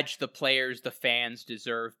badge, the players, the fans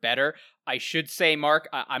deserve better. I should say, Mark,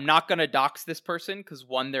 I'm not going to dox this person because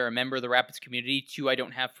 1, they're a member of the Rapids community. 2, I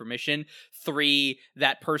don't have permission. 3,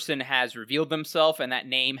 that person has revealed themselves and that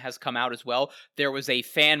name has come out as well. There was a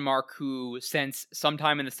fan, Mark, who since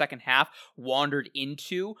sometime in the second half wandered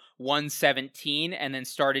into 117 and then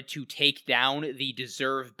started to take down the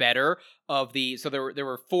deserve better of the, so there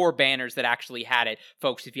were 4 banners that actually had it,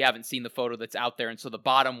 folks, if you haven't seen the photo that's out there. And so the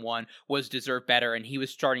bottom one was deserve better, and he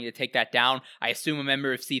was starting to take that down. I assume a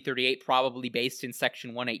member of C38, probably based in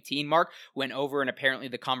section 118, Mark, went over, and apparently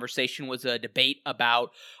the conversation was a debate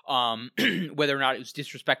about whether or not it was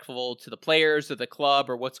disrespectful to the players or the club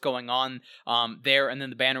or what's going on there, and then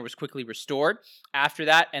the banner was quickly restored after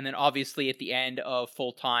that. And then obviously at the end of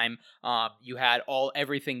full time, you had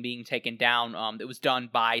everything being taken down. It was done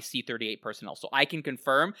by C38 personnel. So I can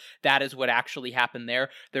confirm that is what actually happened there.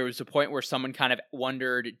 There was a point where someone kind of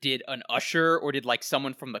wondered, did an usher or did like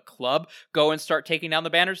someone from the club go and start taking down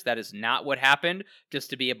the banners? That is not what happened,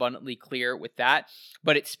 just to be abundantly clear with that.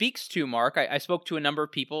 But it speaks to, Mark, I spoke to a number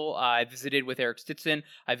of people. I visited with Eric Stitson.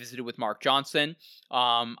 I visited with Mark Johnson.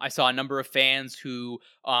 I saw a number of fans who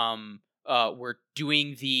were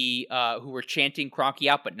doing who were chanting Kroenke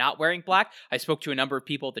out but not wearing black. I spoke to a number of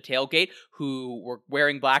people at the tailgate who were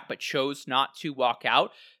wearing black but chose not to walk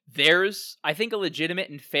out. There's, I think, a legitimate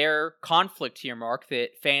and fair conflict here, Mark,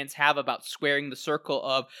 that fans have about squaring the circle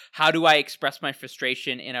of how do I express my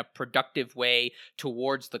frustration in a productive way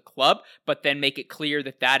towards the club, but then make it clear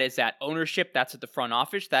that that is at ownership, that's at the front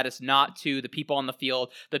office, that is not to the people on the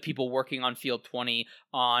field, the people working on field 20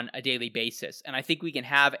 on a daily basis. And I think we can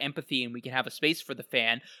have empathy and we can have a space for the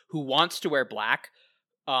fan who wants to wear black,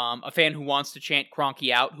 a fan who wants to chant Kroenke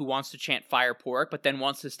out, who wants to chant Fire Pork, but then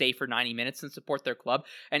wants to stay for 90 minutes and support their club.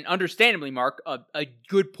 And understandably, Mark, a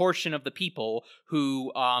good portion of the people who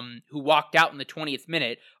walked out in the 20th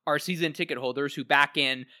minute are season ticket holders who back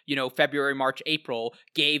in, February, March, April,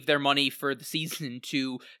 gave their money for the season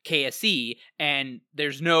to KSE, and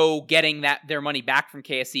there's no getting their money back from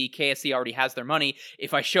KSE. KSE already has their money.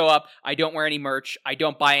 If I show up, I don't wear any merch, I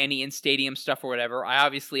don't buy any in-stadium stuff or whatever, I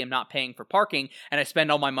obviously am not paying for parking, and I spend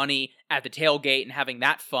all my money at the tailgate and having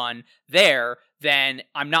that fun there, then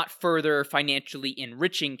I'm not further financially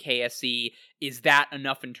enriching KSE. Is that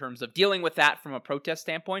enough in terms of dealing with that from a protest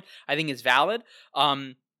standpoint? I think is valid.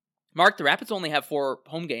 Mark, the Rapids only have 4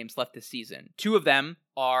 home games left this season. 2 of them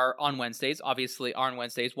are on Wednesdays, obviously are on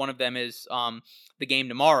Wednesdays. One of them is the game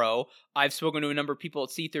tomorrow. I've spoken to a number of people at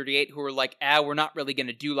C38 who are like, we're not really going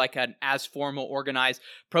to do like an as formal organized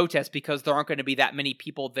protest because there aren't going to be that many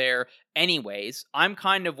people there anyways. I'm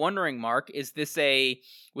kind of wondering, Mark, is this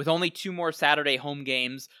with only 2 more Saturday home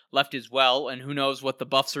games left as well, and who knows what the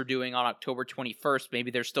Buffs are doing on October 21st,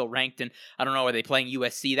 maybe they're still ranked, and I don't know, are they playing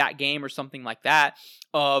USC that game or something like that,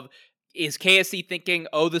 is KSE thinking,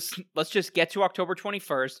 let's just get to October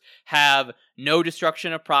 21st, have no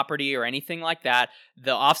destruction of property or anything like that.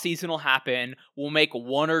 The offseason will happen. We'll make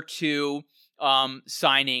 1 or 2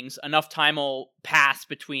 signings. Enough time will pass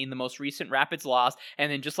between the most recent Rapids loss,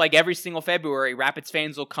 and then just like every single February, Rapids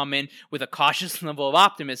fans will come in with a cautious level of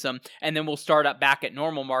optimism, and then we'll start up back at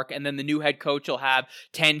normal, Mark, and then the new head coach will have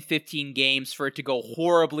 10, 15 games for it to go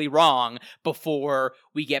horribly wrong before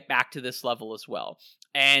we get back to this level as well.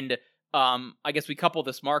 And I guess we couple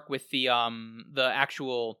this, Mark, with the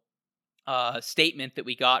actual statement that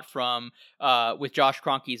we got from with Josh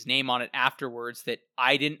Kroenke's name on it afterwards that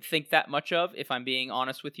I didn't think that much of, if I'm being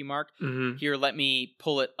honest with you, Mark. Mm-hmm. Here, let me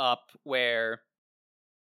pull it up where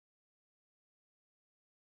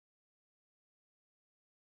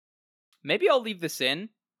maybe I'll leave this in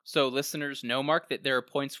so listeners know, Mark, that there are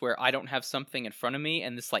points where I don't have something in front of me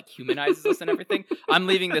and this like humanizes us and everything. I'm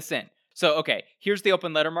leaving this in. So, okay, here's the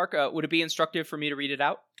open letter, Mark. Would it be instructive for me to read it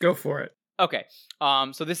out? Go for it. Okay.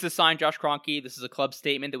 So this is signed Josh Kroenke. This is a club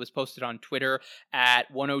statement that was posted on Twitter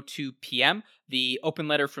at 1:02 p.m. The open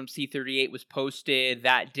letter from C38 was posted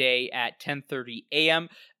that day at 10:30 a.m.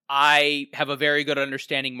 I have a very good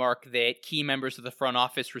understanding, Mark, that key members of the front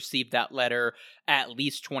office received that letter at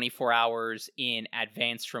least 24 hours in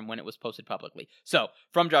advance from when it was posted publicly. So,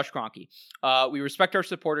 from Josh Kroenke, we respect our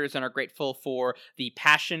supporters and are grateful for the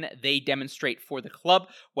passion they demonstrate for the club,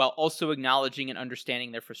 while also acknowledging and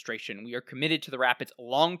understanding their frustration. We are committed to the Rapids'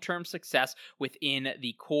 long-term success within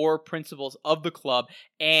the core principles of the club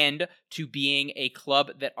and to being a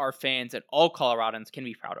club that our fans and all Coloradans can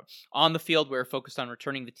be proud of. On the field, we're focused on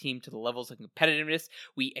returning the team to the levels of competitiveness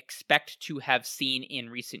we expect to have seen in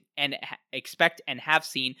recent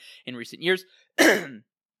years.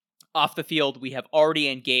 Off the field, we have already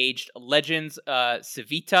engaged legends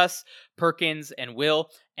Civitas, Perkins, and Will,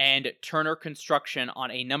 and Turner Construction on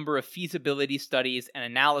a number of feasibility studies and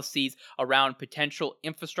analyses around potential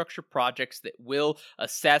infrastructure projects that will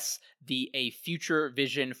assess a future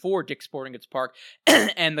vision for Dick's Sporting Goods Park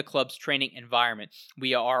and the club's training environment.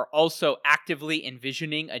 We are also actively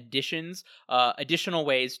envisioning additional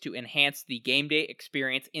ways to enhance the game day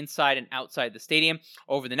experience inside and outside the stadium.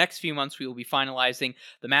 Over the next few months, we will be finalizing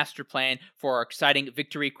the master plan for our exciting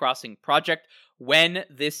Victory Crossing project. When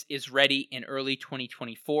this is ready in early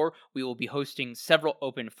 2024, we will be hosting several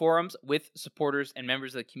open forums with supporters and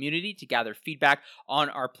members of the community to gather feedback on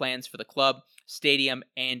our plans for the club, stadium,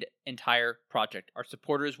 and entire project. Our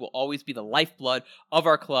supporters will always be the lifeblood of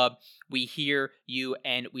our club. We hear you,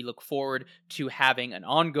 and we look forward to having an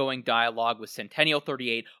ongoing dialogue with Centennial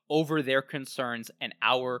 38 over their concerns and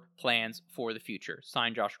our plans for the future.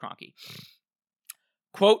 Signed, Josh Kroenke.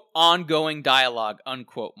 Quote, ongoing dialogue,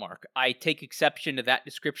 unquote, Mark. I take exception to that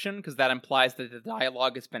description because that implies that the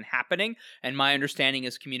dialogue has been happening, and my understanding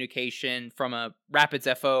is communication from a Rapids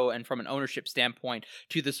FO and from an ownership standpoint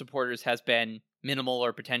to the supporters has been minimal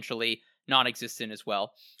or potentially non-existent as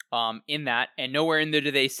well. In that, and nowhere in there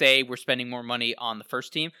do they say we're spending more money on the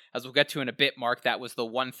first team. As we'll get to in a bit, Mark, that was the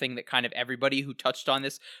one thing that kind of everybody who touched on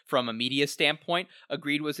this from a media standpoint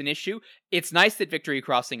agreed was an issue. It's nice that Victory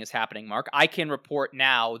Crossing is happening, Mark. I can report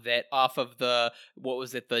now that off of the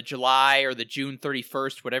July or the June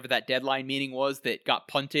 31st, whatever that deadline meeting was that got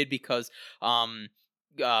punted because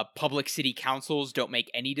public city councils don't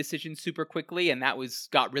make any decisions super quickly, and that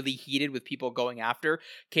got really heated with people going after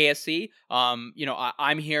KSC.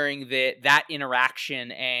 I'm hearing that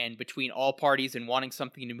interaction and between all parties and wanting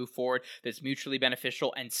something to move forward that's mutually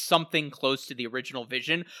beneficial and something close to the original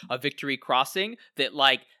vision of Victory Crossing,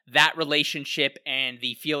 that relationship and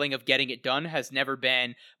the feeling of getting it done has never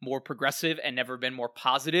been more progressive and never been more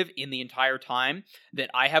positive in the entire time that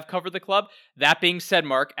I have covered the club. That being said,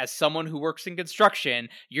 Mark, as someone who works in construction,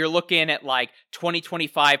 you're looking at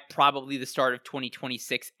 2025, probably the start of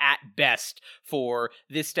 2026 at best for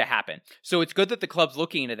this to happen. So it's good that the club's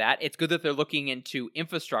looking into that. It's good that they're looking into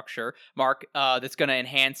infrastructure, Mark, that's going to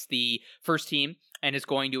enhance the first team and is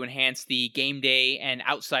going to enhance the game day and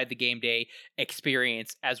outside the game day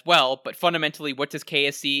experience as well. But fundamentally, what have the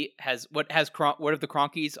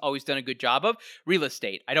Kroenkes always done a good job of? Real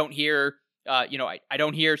estate. I don't hear I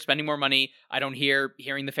don't hear spending more money. I don't hear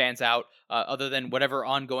hearing the fans out, other than whatever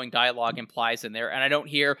ongoing dialogue implies in there. And I don't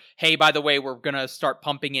hear, hey, by the way, we're going to start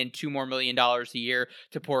pumping in $2 more million a year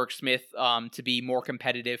to Pork Smith to be more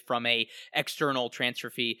competitive from a external transfer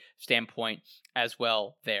fee standpoint as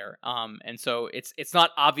well there. And so it's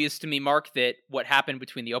not obvious to me, Mark, that what happened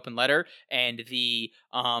between the open letter and the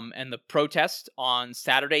protest on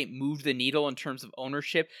Saturday moved the needle in terms of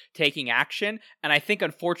ownership taking action. And I think,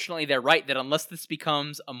 unfortunately, they're right that unless this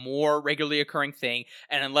becomes a more regularly occurring thing,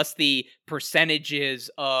 and unless the percentages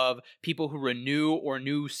of people who renew or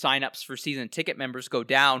new signups for season ticket members go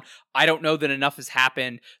down, I don't know that enough has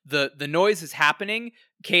happened. The noise is happening.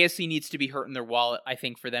 KSC needs to be hurting their wallet, I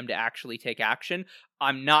think, for them to actually take action.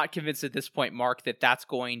 I'm not convinced at this point, Mark, that that's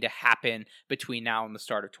going to happen between now and the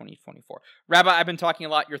start of 2024. Rabbi, I've been talking a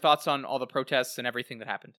lot. Your thoughts on all the protests and everything that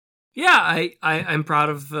happened? Yeah, I'm proud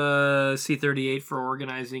of C38 for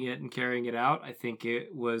organizing it and carrying it out. I think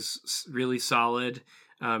it was really solid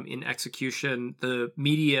in execution. The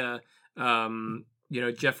media,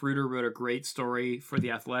 Jeff Reuter wrote a great story for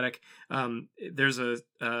The Athletic. There's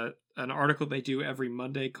an article they do every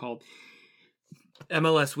Monday called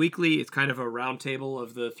MLS Weekly. It's kind of a roundtable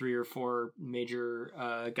of the 3 or 4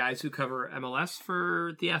 major guys who cover MLS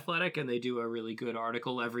for The Athletic, and they do a really good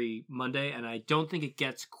article every Monday, and I don't think it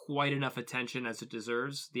gets quite enough attention as it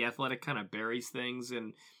deserves. The Athletic kind of buries things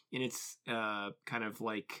in its kind of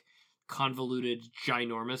convoluted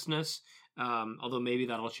ginormousness. Although maybe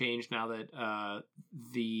that'll change now that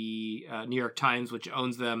the New York Times, which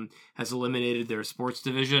owns them, has eliminated their sports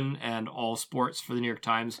division, and all sports for the New York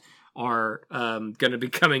Times are going to be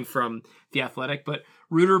coming from The Athletic. But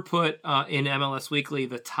Reuter put in MLS Weekly,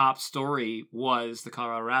 the top story was the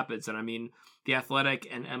Colorado Rapids. And I mean, The Athletic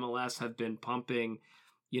and MLS have been pumping,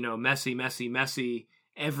 Messi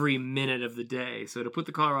every minute of the day. So to put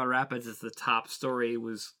the Colorado Rapids as the top story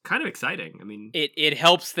was kind of exciting. I mean, it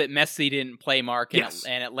helps that Messi didn't play, Mark, and, yes.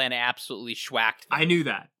 and Atlanta absolutely schwacked them. I knew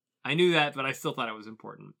that, but I still thought it was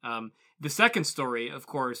important. The second story, of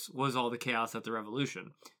course, was all the chaos at the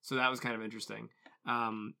Revolution. So that was kind of interesting.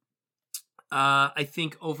 I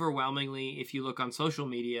think overwhelmingly, if you look on social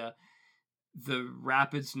media, the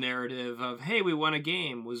Rapids narrative of, hey, we won a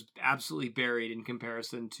game was absolutely buried in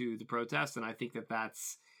comparison to the protest. And I think that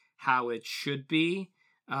that's how it should be.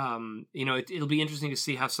 It'll be interesting to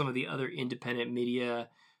see how some of the other independent media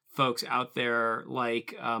folks out there,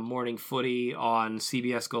 like Morning Footy on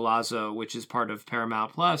CBS Golazo, which is part of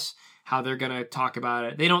Paramount Plus, how they're going to talk about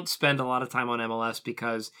it. They don't spend a lot of time on MLS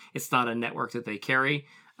because it's not a network that they carry.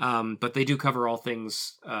 But they do cover all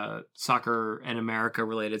things soccer and America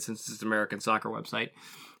related, since it's an American soccer website.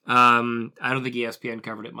 I don't think ESPN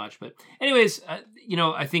covered it much, but anyways,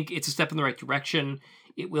 I think it's a step in the right direction.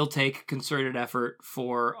 It will take concerted effort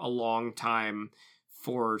for a long time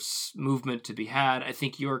for movement to be had. I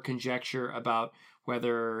think your conjecture about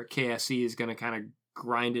whether KSC is going to kind of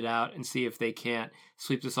grind it out and see if they can't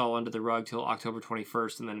sweep this all under the rug till October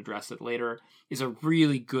 21st and then address it later is a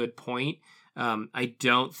really good point.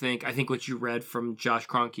 I think what you read from Josh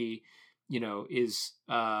Kroenke, is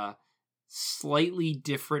a slightly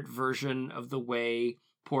different version of the way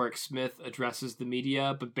Porrick Smith addresses the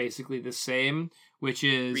media, but basically the same, which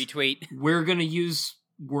is retweet. We're going to use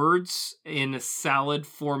words in a salad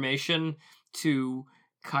formation to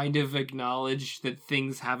kind of acknowledge that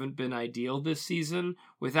things haven't been ideal this season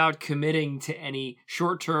without committing to any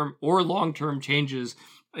short-term or long-term changes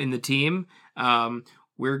in the team.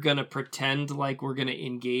 We're going to pretend like we're going to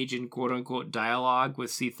engage in quote-unquote dialogue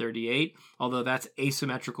with C38, although that's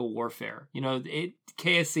asymmetrical warfare.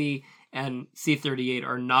 KSC and C38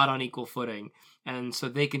 are not on equal footing, and so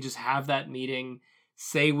they can just have that meeting,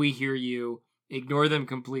 say we hear you, ignore them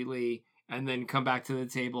completely, and then come back to the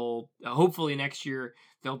table. Hopefully next year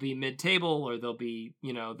they'll be mid-table, or they'll be,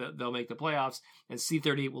 they'll make the playoffs, and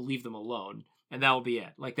C38 will leave them alone, and that will be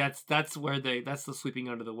it. Like that's the sweeping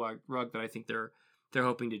under the rug that I think they're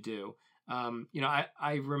hoping to do.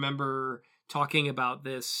 I remember talking about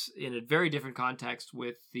this in a very different context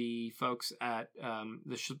with the folks at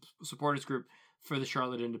the supporters group for the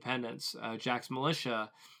Charlotte Independents, Jack's Militia,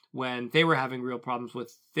 when they were having real problems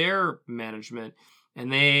with their management,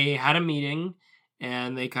 and they had a meeting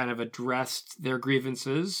and they kind of addressed their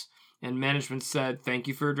grievances, and management said, thank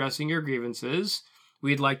you for addressing your grievances.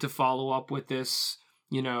 We'd like to follow up with this,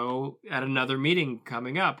 at another meeting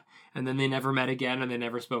coming up. And then they never met again, and they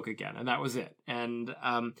never spoke again, and that was it. And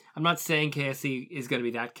I'm not saying KSC is going to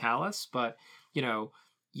be that callous, but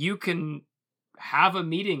you can have a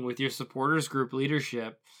meeting with your supporters group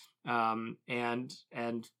leadership, and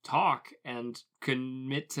talk and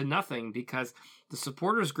commit to nothing, because the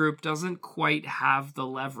supporters group doesn't quite have the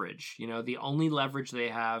leverage. The only leverage they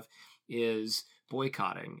have is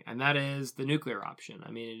boycotting, and that is the nuclear option.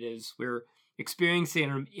 I mean, we're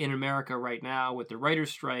experiencing in America right now with the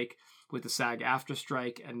writer's strike, with the SAG-AFTRA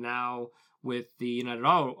strike, and now with the United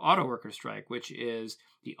Auto Workers strike, which is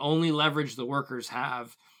the only leverage the workers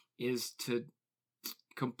have is to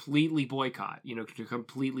completely boycott, to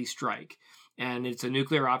completely strike. And it's a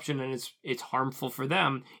nuclear option, and it's harmful for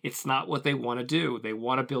them. It's not what they want to do. They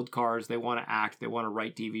want to build cars, they want to act, they want to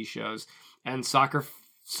write TV shows, and soccer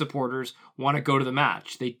supporters want to go to the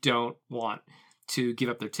match. They don't want to give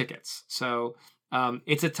up their tickets. So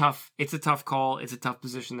it's a tough call. It's a tough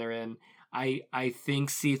position they're in. I think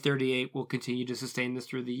C38 will continue to sustain this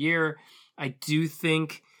through the year. I do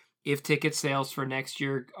think if ticket sales for next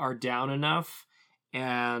year are down enough,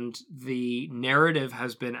 and the narrative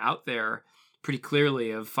has been out there pretty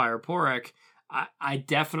clearly of Fire Porrick, I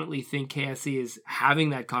definitely think KSC is having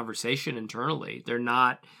that conversation internally. They're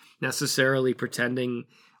not necessarily pretending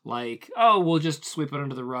like, oh, we'll just sweep it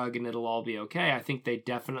under the rug and it'll all be okay. I think they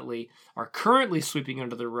definitely are currently sweeping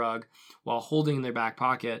under the rug while holding in their back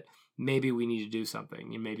pocket, maybe we need to do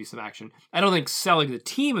something, maybe some action. I don't think selling the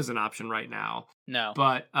team is an option right now. No.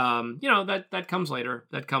 But, that comes later.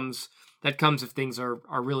 That comes if things are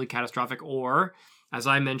really catastrophic. Or, as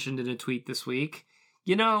I mentioned in a tweet this week,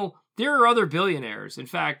 there are other billionaires. In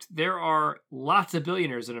fact, there are lots of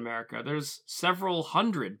billionaires in America. There's several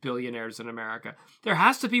hundred billionaires in America. There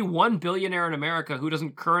has to be one billionaire in America who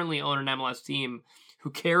doesn't currently own an MLS team who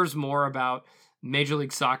cares more about Major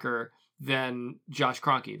League Soccer than Josh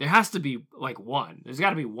Kroenke. There has to be like one. There's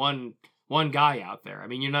got to be one guy out there. I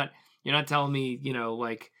mean, you're not telling me,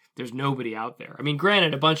 like there's nobody out there. I mean,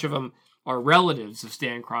 granted, a bunch of them are relatives of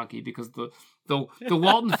Stan Kroenke because the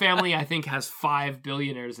Walton family, I think, has 5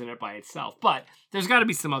 billionaires in it by itself. But there's got to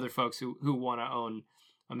be some other folks who want to own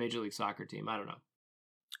a Major League Soccer team. I don't know.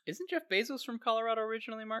 Isn't Jeff Bezos from Colorado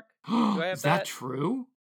originally, Mark? Do I have Is that true?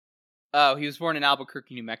 Oh, he was born in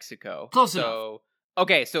Albuquerque, New Mexico. Close enough.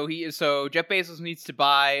 Okay, so Jeff Bezos needs to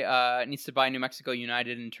buy New Mexico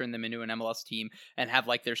United and turn them into an MLS team and have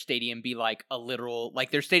like their stadium be like a literal, like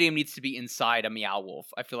their stadium needs to be inside a Meow Wolf.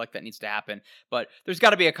 I feel like that needs to happen, but there's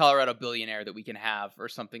got to be a Colorado billionaire that we can have or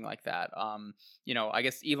something like that. I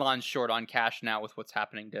guess Elon's short on cash now with what's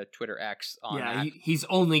happening to Twitter X. He's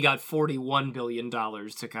only got $41 billion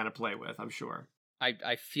to kind of play with. I'm sure.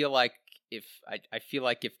 I feel like if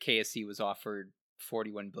KSE was offered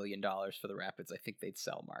 $41 billion for the Rapids, I think they'd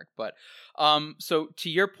sell, Mark. But so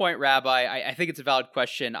to your point, Rabbi, I think it's a valid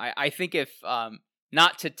question. I think if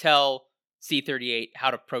not to tell C38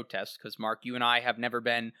 how to protest, because Mark, you and I have never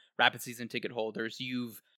been Rapid season ticket holders.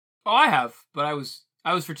 I have, but I was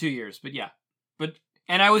for 2 years. But yeah,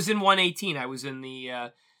 and I was in 118. I was in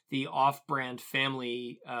the off-brand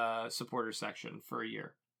family supporter section for a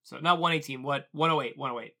year. So not 118. What 108?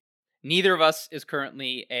 108. Neither of us is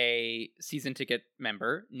currently a season ticket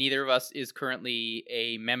member. Neither of us is currently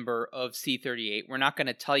a member of C38. We're not going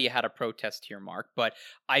to tell you how to protest here, Mark, but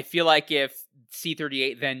I feel like if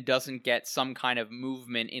C38 then doesn't get some kind of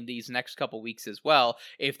movement in these next couple weeks as well,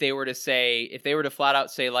 if they were to flat out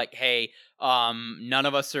say like, hey, none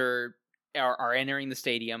of us are entering the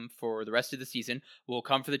stadium for the rest of the season. We'll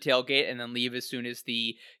come for the tailgate and then leave as soon as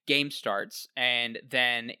the game starts. And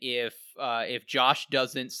then if Josh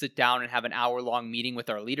doesn't sit down and have an hour-long meeting with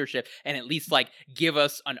our leadership and at least like give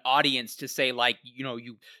us an audience to say like,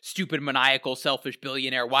 you stupid, maniacal, selfish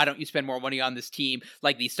billionaire, why don't you spend more money on this team?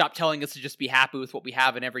 Like, stop telling us to just be happy with what we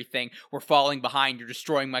have and everything. We're falling behind. You're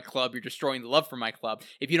destroying my club. You're destroying the love for my club.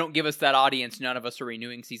 If you don't give us that audience, none of us are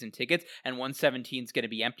renewing season tickets, and 117 is going to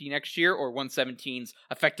be empty next year, or 117's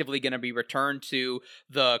effectively going to be returned to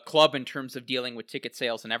the club in terms of dealing with ticket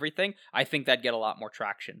sales and everything. I think that'd get a lot more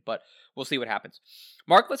traction, but we'll see what happens.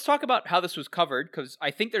 Mark, let's talk about how this was covered, because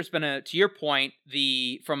I think there's been to your point,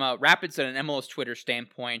 from a Rapids and an MLS Twitter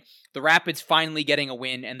standpoint, the Rapids finally getting a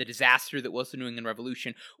win and the disaster that was the New England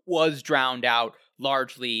Revolution was drowned out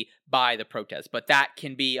largely by the protest. But that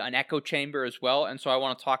can be an echo chamber as well, and so I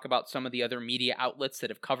want to talk about some of the other media outlets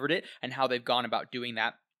that have covered it and how they've gone about doing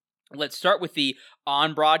that. Let's start with the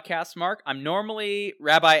on-broadcast, Mark. I'm normally,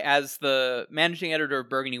 Rabbi, as the managing editor of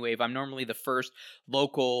Burgundy Wave, I'm normally the first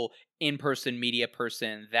local in-person media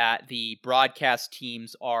person that the broadcast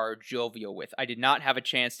teams are jovial with. I did not have a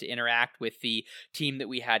chance to interact with the team that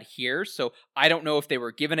we had here, so I don't know if they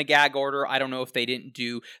were given a gag order. I don't know if they didn't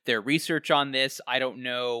do their research on this. I don't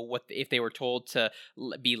know if they were told to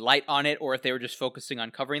be light on it or if they were just focusing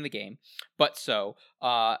on covering the game. But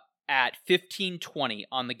at 15:20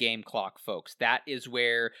 on the game clock, folks, that is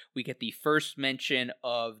where we get the first mention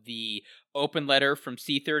of the open letter from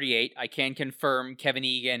C38. I can confirm Kevin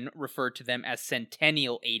Egan referred to them as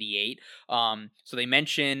Centennial 88. So they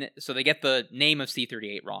get the name of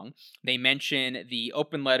C38 wrong. They mention the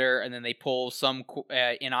open letter, and then they pull some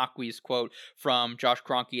innocuous quote from Josh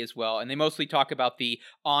Kroenke as well. And they mostly talk about the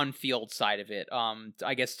on-field side of it.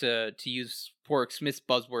 I guess to use Pork Smith's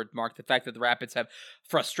buzzword, Mark, the fact that the Rapids have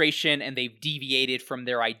frustration and they've deviated from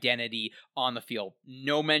their identity on the field.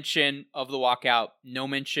 No mention of the walkout, no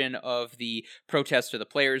mention of the protest of the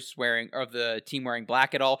players of the team wearing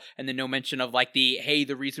black at all, and then no mention of like the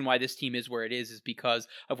reason why this team is where it is because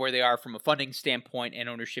of where they are from a funding standpoint, and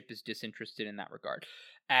ownership is disinterested in that regard.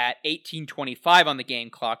 At 18:25 on the game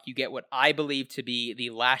clock, you get what I believe to be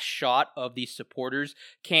the last shot of the supporters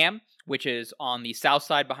cam, which is on the south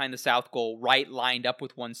side behind the south goal, right lined up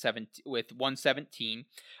with 117.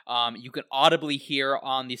 You can audibly hear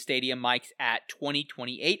on the stadium mics at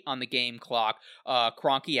 20:28 on the game clock,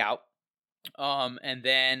 Kroenke out. And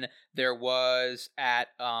then there was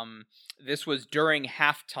this was during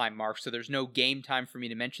halftime, Mark, so there's no game time for me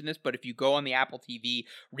to mention this, but if you go on the Apple TV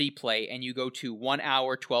replay and you go to 1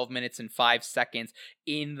 hour, 12 minutes, and 5 seconds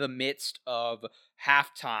in the midst of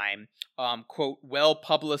halftime, quote,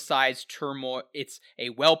 well-publicized turmoil. It's a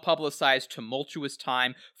well-publicized, tumultuous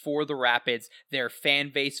time for the Rapids, their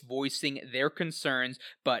fan base voicing their concerns,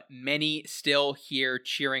 but many still here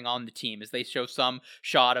cheering on the team, as they show some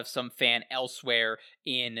shot of some fan elsewhere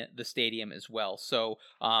in the stadium as well. So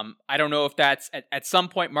I don't know if that's at some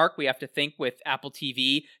point, Mark, we have to think with Apple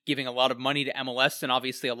TV giving a lot of money to MLS and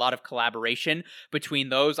obviously a lot of collaboration between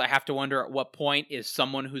those. I have to wonder at what point is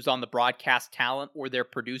someone who's on the broadcast talent or their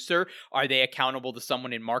producer, are they accountable to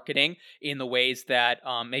someone in marketing in the ways that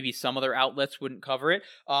maybe some other outlets wouldn't cover it?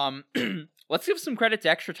 Let's give some credit to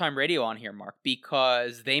Extra Time Radio on here, Mark,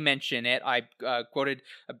 because they mention it. I quoted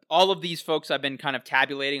all of these folks I've been kind of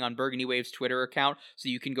tabulating on Burgundy Wave's Twitter account, so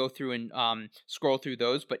you can go through and scroll through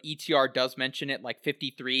those. But ETR does mention it like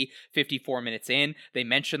 53, 54 minutes in. They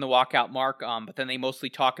mention the walkout mark, but then they mostly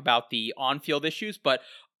talk about the on-field issues. But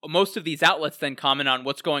most of these outlets then comment on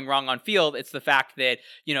what's going wrong on field. It's the fact that,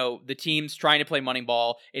 the team's trying to play money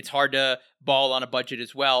ball. It's hard to ball on a budget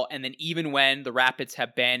as well. And then even when the Rapids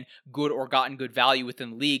have been good or gotten good value within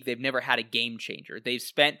the league, they've never had a game changer. They've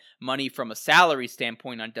spent money from a salary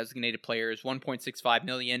standpoint on designated players, $1.65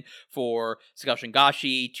 million for Segal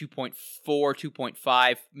Shingashi,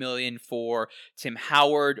 $2.5 million for Tim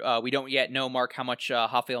Howard. We don't yet know, Mark, how much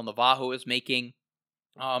Rafael Navajo is making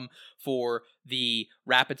for the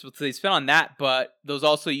Rapids. So they spent on that, but those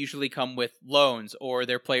also usually come with loans or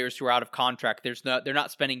they're players who are out of contract. They're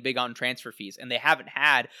not spending big on transfer fees, and they haven't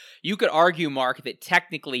had. You could argue, Mark, that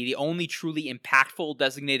technically the only truly impactful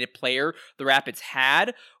designated player the Rapids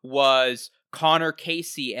had was Connor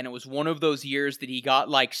Casey, and it was one of those years that he got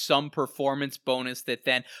like some performance bonus that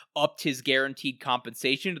then upped his guaranteed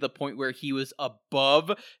compensation to the point where he was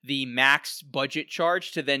above the max budget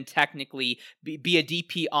charge to then technically be a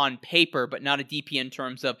DP on paper, but not a DP in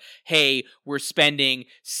terms of, hey, we're spending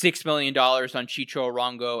 $6 million on Chicho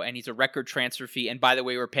Arango and he's a record transfer fee, and by the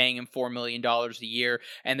way, we're paying him $4 million a year,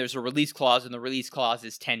 and there's a release clause, and the release clause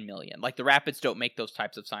is $10 million. Like, the Rapids don't make those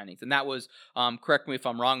types of signings, and that was, correct me if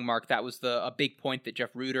I'm wrong, Mark, that was a big point that Jeff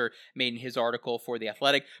Reuter made in his article for The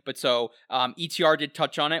Athletic. But so ETR did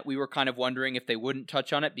touch on it. We were kind of wondering if they wouldn't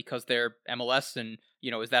touch on it because they're MLS and,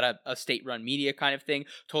 is that a state-run media kind of thing?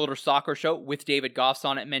 Total Soccer Show with David Goss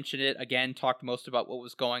on it mentioned it. Again, talked most about what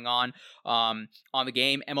was going on the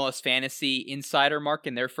game. MLS Fantasy Insider, Mark,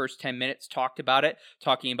 in their first 10 minutes talked about it,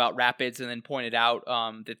 talking about Rapids, and then pointed out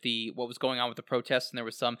that what was going on with the protests, and there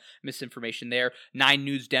was some misinformation there. 9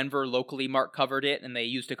 News Denver, locally, Mark, covered it, and they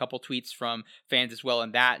used a couple tweets from fans as well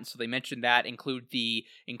in that, and so they mentioned that, included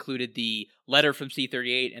the letter from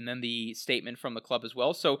C38 and then the statement from the club as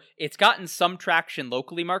well. So it's gotten some traction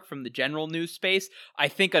locally, Mark, from the general news space. I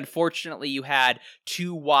think, unfortunately, you had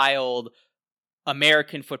 2 wild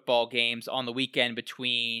American football games on the weekend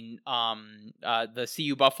between the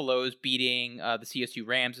CU Buffaloes beating the CSU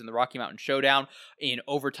Rams in the Rocky Mountain Showdown in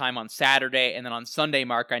overtime on Saturday. And then on Sunday,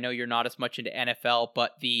 Mark, I know you're not as much into NFL,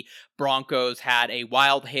 but the Broncos had a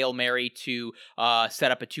wild Hail Mary to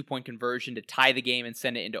set up a 2-point conversion to tie the game and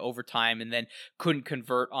send it into overtime, and then couldn't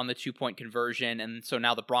convert on the 2-point conversion. And so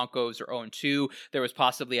now the Broncos are 0-2. There was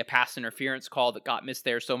possibly a pass interference call that got missed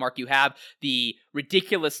there. So, Mark, you have the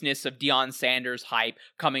ridiculousness of Deion Sanders hype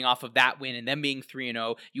coming off of that win and them being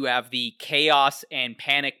 3-0. You have the chaos and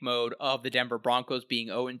panic mode of the Denver Broncos being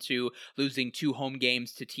 0-2, losing 2 home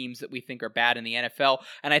games to teams that we think are bad in the NFL.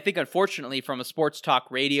 And I think, unfortunately, from a sports talk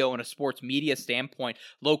radio and a sports media standpoint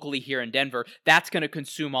locally here in Denver, that's going to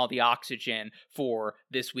consume all the oxygen for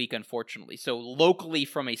this week, unfortunately. So locally,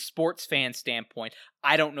 from a sports fan standpoint,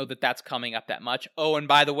 I don't know that that's coming up that much. Oh, and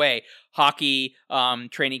by the way, hockey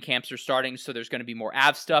training camps are starting, so there's going to be more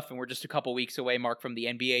Av stuff, and we're just a couple weeks away, Mark, from the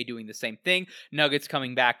NBA doing the same thing. Nuggets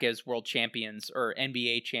coming back as world champions or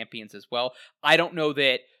NBA champions as well. I don't know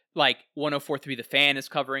that, like, 104.3 The Fan is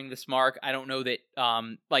covering this, Mark. I don't know that,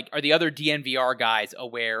 are the other DNVR guys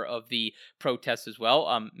aware of the protests as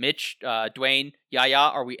well? Mitch, Dwayne,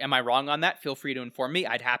 Yaya, am I wrong on that? Feel free to inform me.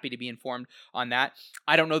 I'd happy to be informed on that.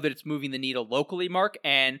 I don't know that it's moving the needle locally, Mark.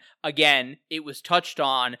 And again, it was touched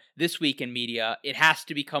on this week in media. It has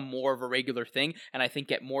to become more of a regular thing, and I think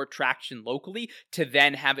get more traction locally to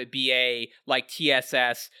then have it be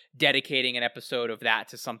TSS dedicating an episode of that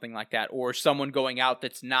to something like that, or someone going out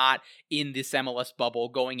that's not in this MLS bubble,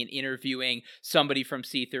 going and interviewing somebody from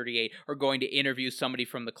C38, or going to interview somebody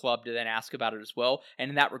from the club to then ask about it as well. And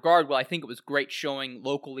in that regard, I think it was great showing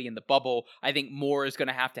locally in the bubble. I think more is going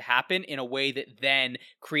to have to happen in a way that then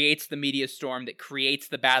creates the media storm, that creates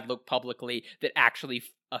the bad look publicly, that actually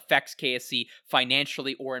affects KSC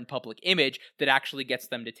financially or in public image that actually gets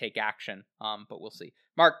them to take action. But we'll see.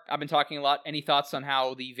 Mark, I've been talking a lot. Any thoughts on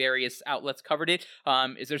how the various outlets covered it?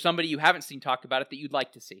 Is there somebody you haven't seen talk about it that you'd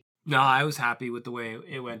like to see? No, I was happy with the way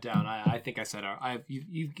it went down. I think I said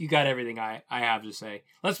you got everything I have to say.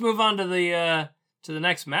 Let's move on to the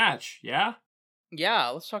next match. Yeah. Yeah,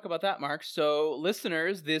 let's talk about that, Mark. So,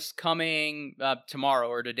 listeners, this coming tomorrow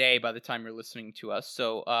or today by the time you're listening to us.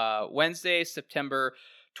 So, Wednesday, September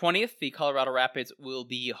 20th, the Colorado Rapids will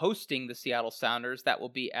be hosting the Seattle Sounders. That will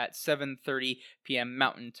be at 7:30 p.m.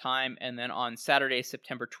 Mountain Time. And then on Saturday,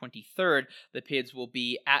 September 23rd, the Pids will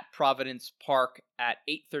be at Providence Park at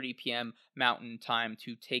 8:30 p.m. Mountain Time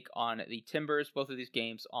to take on the Timbers. Both of these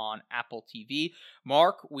games on Apple TV.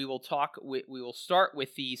 Mark, we will start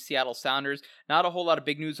with the Seattle Sounders. Not a whole lot of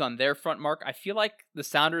big news on their front, Mark. I feel like the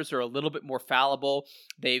Sounders are a little bit more fallible.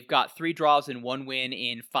 They've got 3 draws and 1 win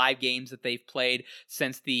in 5 games that they've played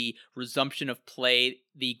since the resumption of play.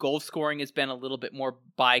 The goal scoring has been a little bit more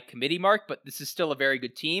by committee, Mark, but this is still a very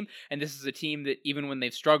good team, and this is a team that even when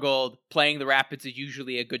they've struggled, playing the Rapids is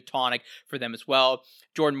usually a good tonic for them as well.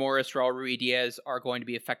 Jordan Morris, Raul Ruidiaz are going to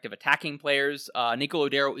be effective attacking players. Nico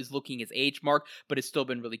Lodero is looking his age, Mark, but it's still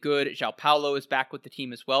been really good. João Paulo is back with the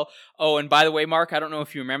team as well. Oh, and by the way, Mark, I don't know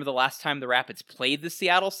if you remember the last time the Rapids played the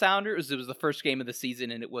Seattle Sounders. It was the first game of the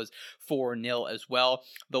season, and it was 4-0 as well.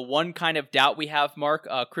 The one kind of doubt we have, Mark,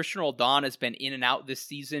 Christian Roldan has been in and out this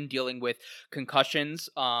season dealing with concussions,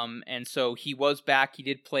 and so he was back. He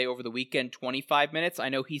did play over the weekend 25 minutes. I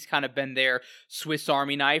know he's kind of been their Swiss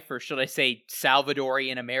Army knife, or should I say Salvadorian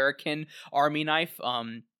American Army knife.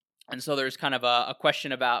 And so there's kind of a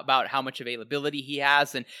question about how much availability he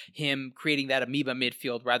has and him creating that amoeba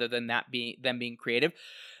midfield rather than them being creative.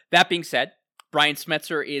 That being said, Brian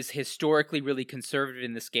Smetzer is historically really conservative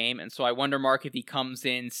in this game, and so I wonder, Mark, if he comes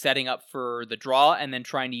in setting up for the draw and then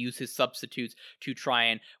trying to use his substitutes to try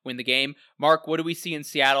and win the game. Mark, what do we see in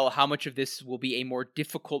Seattle? How much of this will be a more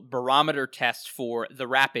difficult barometer test for the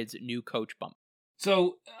Rapids' new coach bump?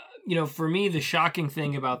 So, for me, the shocking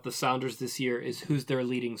thing about the Sounders this year is who's their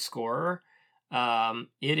leading scorer.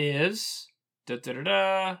 It is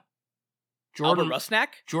Albert Rusnak?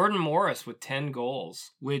 Jordan Morris with 10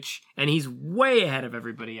 goals, and he's way ahead of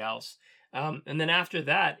everybody else. And then after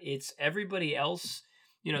that, it's everybody else.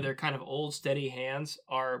 Their kind of old, steady hands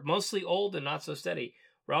are mostly old and not so steady.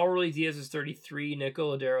 Raul Ruidiaz is 33,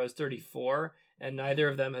 Nico Lodero is 34, and neither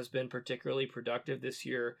of them has been particularly productive this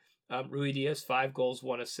year. Ruidiaz, 5 goals,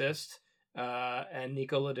 1 assist, and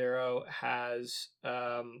Nico Lodero has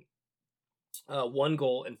 1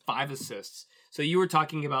 goal and 5 assists. So you were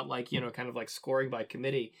talking about kind of scoring by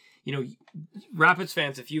committee. Rapids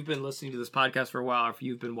fans, if you've been listening to this podcast for a while, or if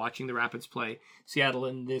you've been watching the Rapids play Seattle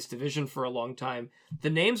in this division for a long time, the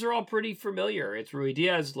names are all pretty familiar. It's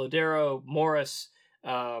Ruidiaz, Lodero, Morris,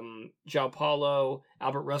 João Paulo,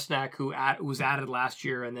 Albert Rusnak, who was added last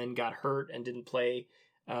year and then got hurt and didn't play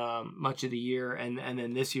much of the year, and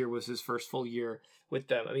then this year was his first full year with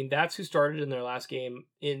them. I mean, that's who started in their last game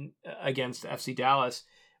against FC Dallas,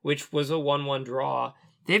 which was a 1-1 draw.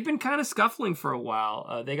 They've been kind of scuffling for a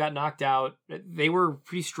while. They got knocked out. They were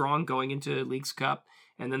pretty strong going into Leagues Cup,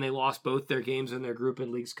 and then they lost both their games in their group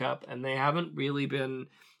in Leagues Cup, and they haven't really been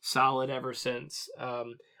solid ever since.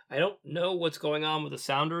 I don't know what's going on with the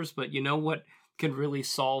Sounders, but you know what can really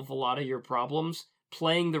solve a lot of your problems?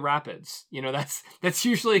 Playing the Rapids. That's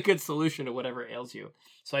usually a good solution to whatever ails you.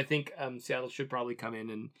 So I think Seattle should probably come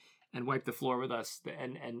in and wipe the floor with us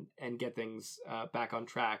and get things back on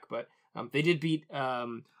track. But they did beat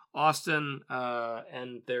Austin,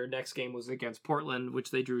 and their next game was against Portland, which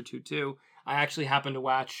they drew 2-2. I actually happened to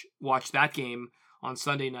watch that game on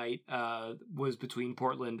Sunday night. Was between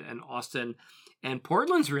Portland and Austin, and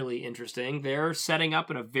Portland's really interesting. They're setting up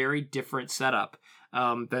in a very different setup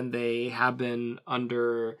than they have been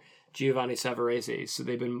under Giovanni Savarese. So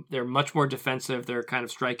they're much more defensive. They're kind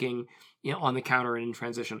of striking on the counter and in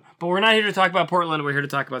transition. But we're not here to talk about Portland. We're here to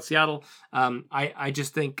talk about Seattle. I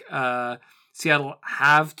just think Seattle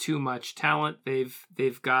have too much talent.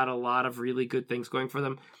 They've got a lot of really good things going for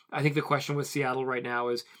them. I think the question with Seattle right now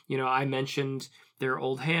is, I mentioned their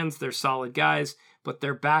old hands, they're solid guys, but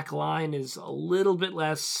their back line is a little bit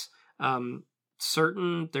less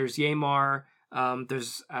certain. There's Yamar,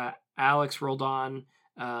 there's Alex Roldan,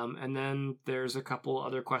 and then there's a couple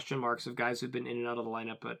other question marks of guys who've been in and out of the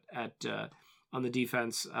lineup at on the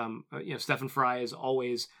defense. Stefan Fry is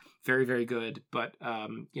always very, very good, but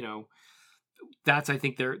that's, I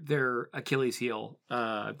think, their Achilles heel,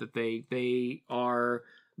 that they are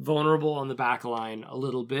vulnerable on the back line a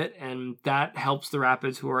little bit, and that helps the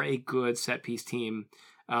Rapids, who are a good set piece team,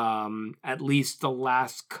 At least the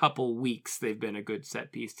last couple weeks, they've been a good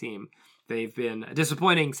set piece team. They've been a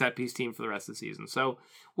disappointing set piece team for the rest of the season. So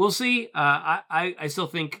we'll see. I still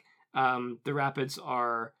think the Rapids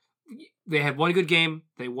they had one good game.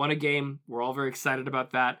 They won a game. We're all very excited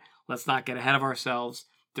about that. Let's not get ahead of ourselves.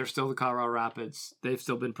 They're still the Colorado Rapids. They've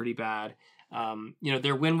still been pretty bad.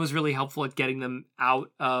 Their win was really helpful at getting them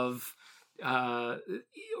out of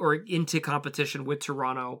or into competition with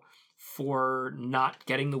Toronto for not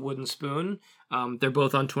getting the wooden spoon. They're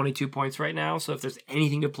both on 22 points right now. So if there's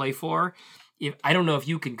anything to play for, I don't know if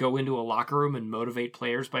you can go into a locker room and motivate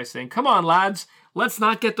players by saying, come on, lads, let's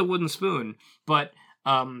not get the wooden spoon. But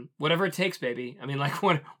whatever it takes, baby. I mean, like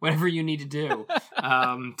whatever you need to do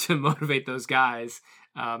to motivate those guys.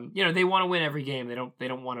 They want to win every game. They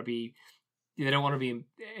don't want to be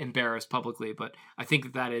embarrassed publicly, but I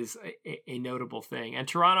think that is a notable thing. And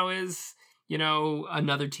Toronto is,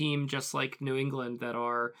 another team just like New England that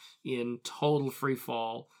are in total free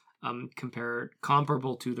fall,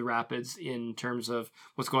 comparable to the Rapids in terms of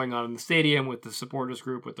what's going on in the stadium with the supporters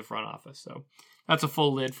group, with the front office. So that's a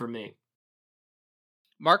full lid for me.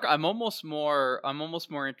 Mark, I'm almost more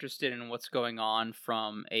interested in what's going on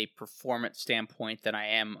from a performance standpoint than I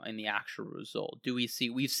am in the actual result. We've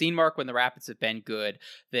seen, Mark, when the Rapids have been good,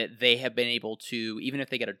 that they have been able to, even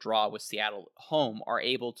if they get a draw with Seattle at home, are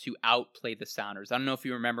able to outplay the Sounders. I don't know if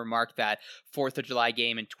you remember, Mark, that 4th of July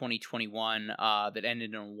game in 2021 that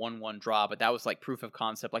ended in a 1-1 draw, but that was like proof of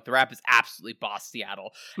concept. Like the Rapids absolutely bossed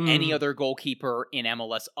Seattle. Any other goalkeeper in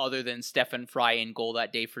MLS other than Stefan Fry in goal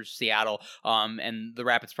that day for Seattle, and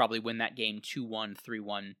the Rapids probably win that game 2-1,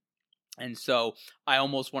 3-1. And so I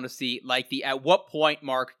almost want to see, at what point,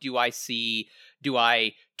 Mark, do I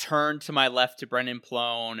turn to my left to Brendan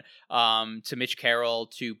Plone, to Mitch Carroll,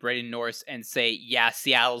 to Braden Norris, and say, yeah,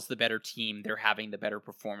 Seattle's the better team. They're having the better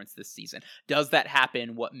performance this season. Does that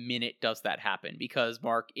happen? What minute does that happen? Because,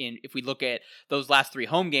 Mark, if we look at those last 3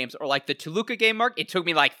 home games, or like the Toluca game, Mark, it took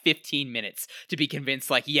me like 15 minutes to be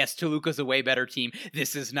convinced, yes, Toluca's a way better team.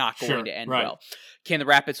 This is not going to end well. Can the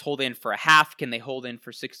Rapids hold in for a half? Can they hold in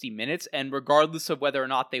for 60 minutes? And regardless of whether or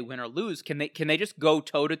not they win or lose, can they just go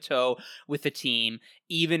toe-to-toe with the team,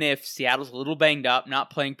 even if Seattle's a little banged up, not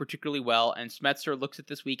playing particularly well, and Smetzer looks at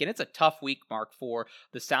this week, and it's a tough week, Mark, for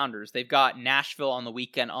the Sounders. They've got Nashville on the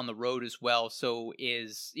weekend on the road as well, so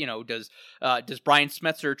does Brian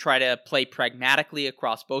Smetzer try to play pragmatically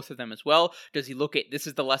across both of them as well? Does he look at, this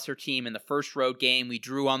is the lesser team in the first road game, we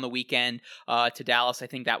drew on the weekend to Dallas, I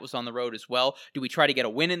think that was on the road as well. Do we try to get a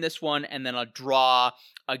win in this one, and then a draw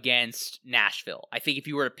against Nashville? I think if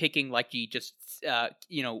you were picking, you just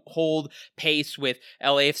hold pace with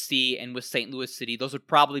LAFC and with St. Louis City, those would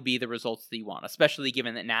probably be the results that you want, especially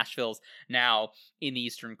given that Nashville's now in the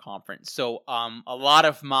Eastern Conference. So a lot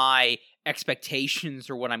of my expectations,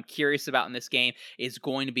 or what I'm curious about in this game, is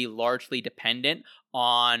going to be largely dependent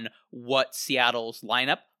on what Seattle's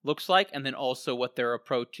lineup looks like, and then also what their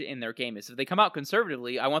approach in their game is. If they come out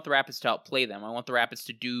conservatively, I want the Rapids to outplay them. I want the Rapids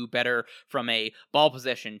to do better from a ball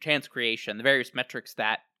possession, chance creation, the various metrics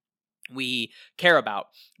that we care about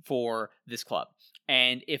for this club.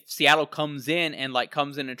 And if Seattle comes in and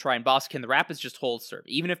try and boss, can the Rapids just hold serve?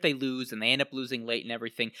 Even if they lose and they end up losing late and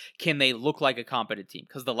everything, can they look like a competent team?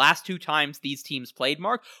 Because the last 2 times these teams played,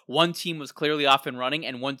 Mark, one team was clearly off and running,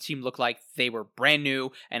 and one team looked like they were brand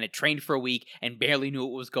new and had trained for a week and barely knew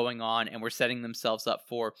what was going on and were setting themselves up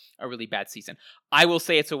for a really bad season. I will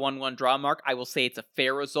say it's a 1-1 draw, Mark. I will say it's a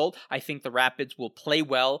fair result. I think the Rapids will play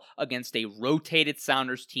well against a rotated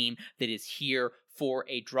Sounders team that is here for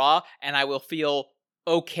a draw, and I will feel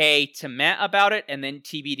okay to meh about it, and then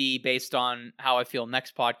TBD based on how I feel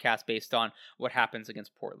next podcast based on what happens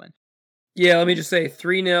against Portland. Yeah, let me just say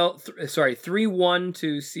 3-1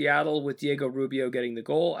 to Seattle with Diego Rubio getting the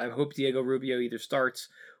goal. I hope Diego Rubio either starts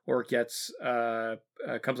or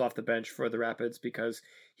comes off the bench for the Rapids, because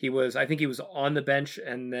I think he was on the bench,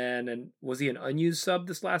 and was he an unused sub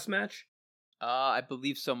this last match? I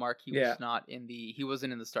believe so, Mark. He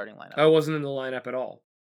wasn't in the starting lineup. Oh, wasn't in the lineup at all.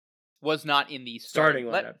 Was not in the starting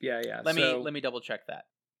lineup. Yeah. Let me double check that.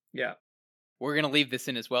 Yeah. We're gonna leave this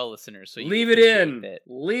in as well, listeners. So leave it in.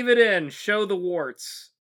 Leave it in. Show the warts.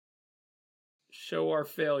 Show our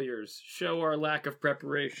failures. Show our lack of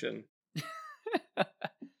preparation.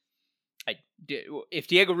 If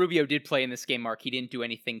Diego Rubio did play in this game, Mark, he didn't do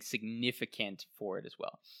anything significant for it as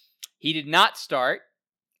well. He did not start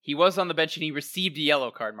He was on the bench and he received a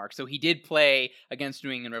yellow card, Mark. So he did play against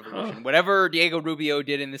New England Revolution. Whatever Diego Rubio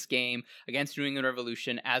did in this game against New England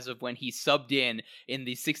Revolution, as of when he subbed in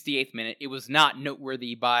the 68th minute, it was not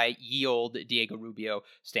noteworthy by ye old Diego Rubio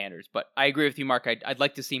standards. But I agree with you, Mark. I'd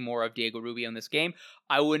like to see more of Diego Rubio in this game.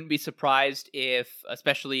 I wouldn't be surprised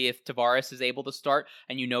especially if Tavares is able to start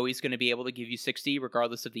and he's going to be able to give you 60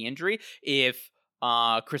 regardless of the injury, if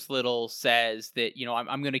Chris Little says that,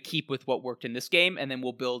 I'm going to keep with what worked in this game, and then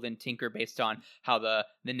we'll build and tinker based on how the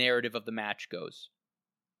narrative of the match goes.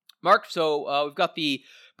 Mark, so we've got the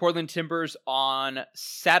Portland Timbers on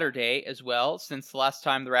Saturday as well. Since the last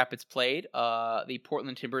time the Rapids played, the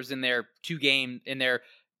Portland Timbers in their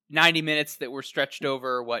 90 minutes that were stretched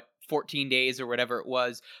over, 14 days or whatever it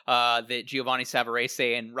was, that Giovanni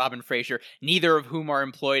Savarese and Robin Fraser, neither of whom are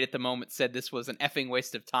employed at the moment, said this was an effing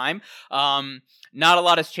waste of time. Not a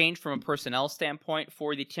lot has changed from a personnel standpoint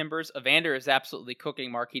for the Timbers. Evander is absolutely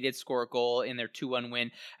cooking, Mark. He did score a goal in their 2-1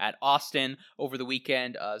 win at Austin over the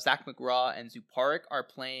weekend. Zach McGraw and Zuparik are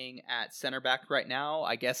playing at center back right now.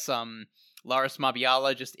 I guess Laris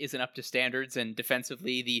Mabiala just isn't up to standards, and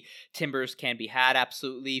defensively the Timbers can be had,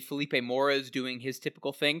 absolutely. Felipe Mora is doing his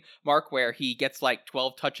typical thing, Mark, where he gets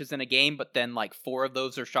 12 touches in a game, but then 4 of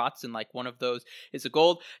those are shots and one of those is a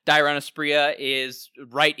goal. Dairon Asprilla is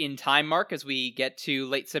right in time, Mark, as we get to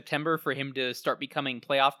late September for him to start becoming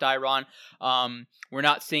playoff Dairon. We're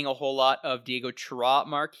not seeing a whole lot of Diego Chira,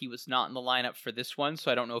 Mark. He was not in the lineup for this one,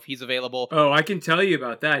 so I don't know if he's available. Oh, I can tell you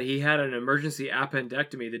about that. He had an emergency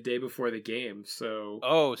appendectomy the day before the game, so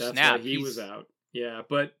that's snap. why he was out. Yeah,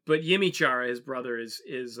 but Yimi Chara, his brother,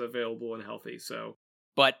 is available and healthy, so.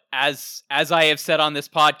 But as I have said on this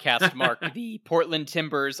podcast, Mark, the Portland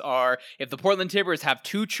Timbers if the Portland Timbers have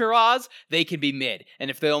 2 Chiras, they can be mid.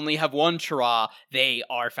 And if they only have 1 Chira, they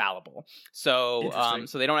are fallible. So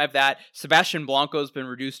so they don't have that. Sebastian Blanco's been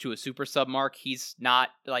reduced to a super sub, Mark. He's not,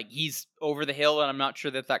 he's over the hill, and I'm not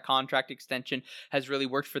sure that contract extension has really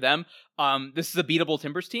worked for them. This is a beatable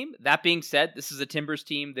Timbers team. That being said, this is a Timbers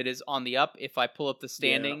team that is on the up. If I pull up the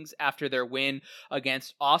standings after their win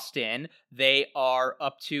against Austin, they are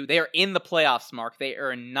in the playoffs, Mark. They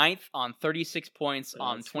are 9th on 36 points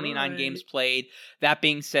on 29 games played. That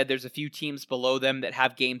being said, there's a few teams below them that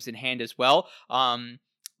have games in hand as well.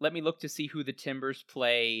 Let me look to see who the Timbers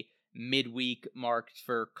play midweek, Mark,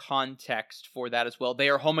 for context for that as well. They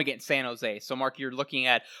are home against San Jose. So, Mark, you're looking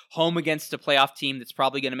at home against a playoff team that's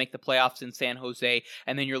probably going to make the playoffs in San Jose,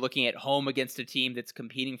 and then you're looking at home against a team that's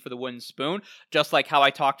competing for the wooden spoon, just like how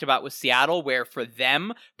I talked about with Seattle, where for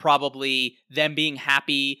them, probably them being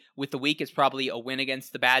happy with the week is probably a win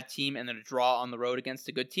against the bad team and then a draw on the road against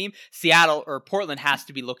a good team. Seattle or Portland has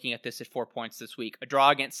to be looking at this at 4 points this week. A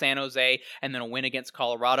draw against San Jose and then a win against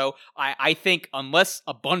Colorado. I think unless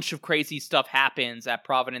a bunch of crazy stuff happens at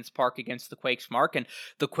Providence Park against the Quakes, Mark, and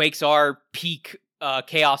the Quakes are peak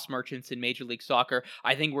chaos merchants in Major League Soccer,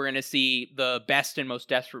 I think we're going to see the best and most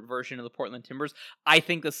desperate version of the Portland Timbers. I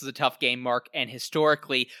think this is a tough game, Mark, and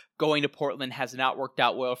historically, going to Portland has not worked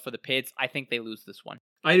out well for the Pids. I think they lose this one.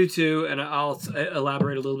 I do too, and I'll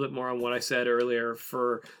elaborate a little bit more on what I said earlier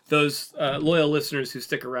for those loyal listeners who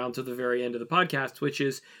stick around to the very end of the podcast, which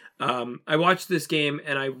is I watched this game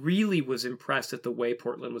and I really was impressed at the way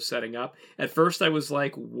Portland was setting up. At first I was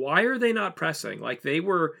like, why are they not pressing? They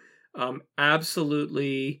were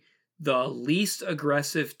absolutely the least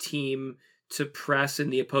aggressive team to press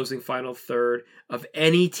in the opposing final third of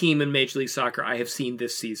any team in Major League Soccer I have seen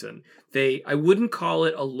this season. I wouldn't call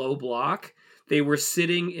it a low block. They were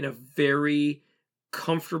sitting in a very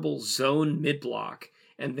comfortable zone mid-block,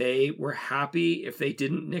 and they were happy if they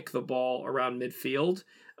didn't nick the ball around midfield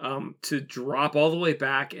to drop all the way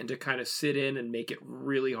back and to kind of sit in and make it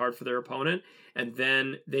really hard for their opponent. And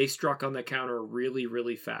then they struck on the counter really,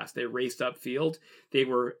 really fast. They raced upfield. They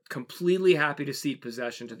were completely happy to cede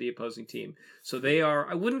possession to the opposing team. So they are,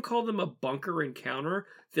 I wouldn't call them a bunker and counter.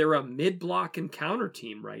 They're a mid-block and counter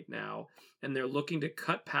team right now. And they're looking to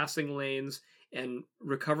cut passing lanes and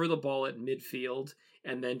recover the ball at midfield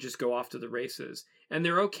and then just go off to the races. And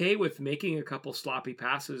they're okay with making a couple sloppy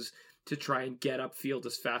passes to try and get upfield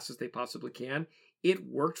as fast as they possibly can. It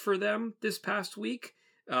worked for them this past week.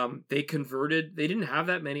 They didn't have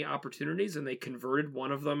that many opportunities, and they converted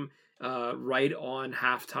one of them right on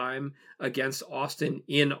halftime against Austin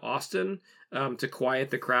in Austin to quiet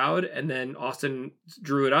the crowd. And then Austin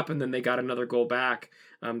drew it up, and then they got another goal back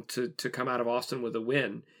to come out of Austin with a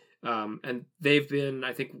win. And they've been,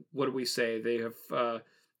 I think, what do we say? They have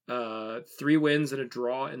 3 wins and a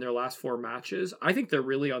draw in their last 4 matches. I think they're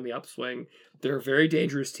really on the upswing. They're a very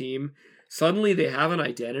dangerous team. Suddenly they have an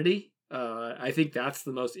identity. I think that's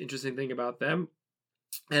the most interesting thing about them.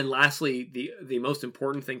 And lastly, the most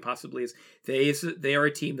important thing possibly is they are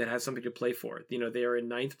a team that has something to play for. You know, they are in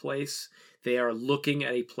 9th place. They are looking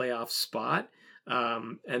at a playoff spot,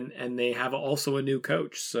 and they have also a new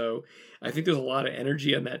coach. So I think there's a lot of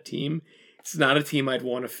energy on that team. It's not a team I'd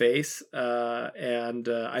want to face, and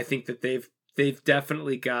I think that they've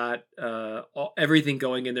definitely got everything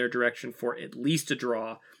going in their direction for at least a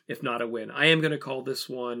draw, if not a win. I am going to call this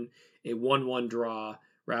one a 1-1 draw.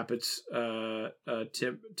 Rapids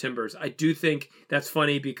Timbers. I do think that's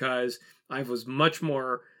funny because I was much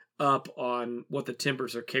more up on what the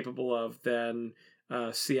Timbers are capable of than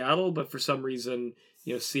Seattle, but for some reason,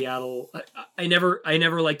 you know, Seattle. I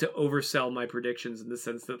never like to oversell my predictions in the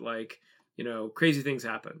sense that, like, you know, crazy things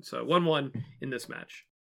happen. So 1-1 in this match.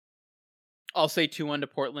 I'll say 2-1 to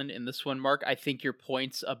Portland in this one, Mark. I think your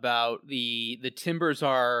points about the Timbers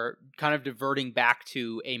are kind of diverting back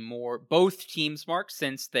to a more, both teams, Mark,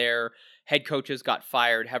 since their head coaches got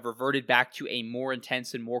fired, have reverted back to a more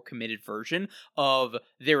intense and more committed version of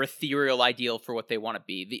their ethereal ideal for what they want to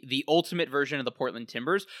be. The ultimate version of the Portland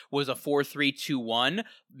Timbers was a 4-3-2-1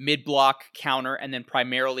 mid-block counter and then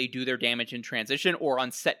primarily do their damage in transition or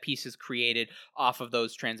on set pieces created off of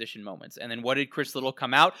those transition moments. And then what did Chris Little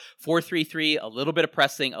come out? 4-3-3, a little bit of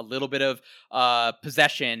pressing, a little bit of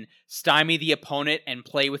possession, stymie the opponent and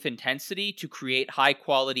play with intensity to create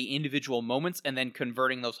high-quality individual moments and then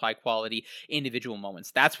converting those high-quality individual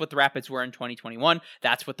moments. That's what the Rapids were in 2021.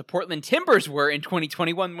 That's what the Portland Timbers were in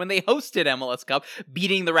 2021 when they hosted MLS Cup,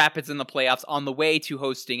 beating the Rapids in the playoffs on the way to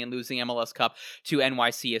hosting and losing MLS Cup to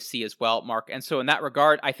NYCFC as well, Mark. And so in that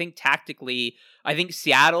regard, I think tactically, I think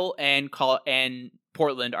Seattle and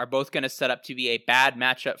Portland are both going to set up to be a bad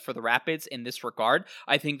matchup for the Rapids in this regard.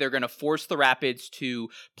 I think they're going to force the Rapids to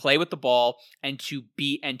play with the ball and to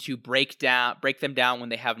break them down when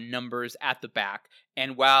they have numbers at the back.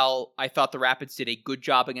 And while I thought the Rapids did a good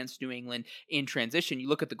job against New England in transition, you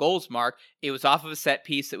look at the goals, Mark, it was off of a set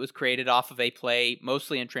piece that was created off of a play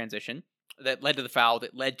mostly in transition that led to the foul,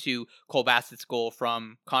 that led to Cole Bassett's goal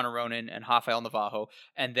from Connor Ronan and Rafael Navajo.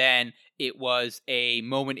 And then it was a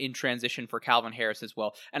moment in transition for Calvin Harris as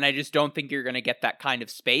well. And I just don't think you're going to get that kind of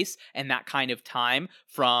space and that kind of time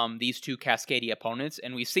from these two Cascadia opponents.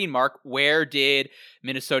 And we've seen, Mark, where did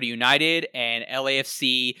Minnesota United and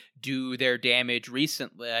LAFC do their damage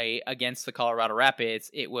recently against the Colorado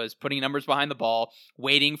Rapids? It was putting numbers behind the ball,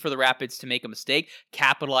 waiting for the Rapids to make a mistake,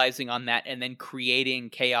 capitalizing on that, and then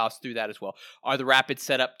creating chaos through that as well. Are the Rapids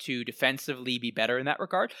set up to defensively be better in that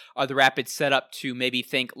regard? Are the Rapids set up to maybe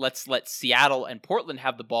think, let's let Seattle and Portland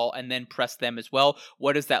have the ball and then press them as well?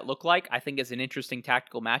 What does that look like? I think it's an interesting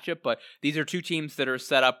tactical matchup, but these are two teams that are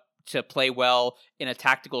set up to play well in a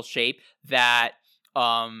tactical shape that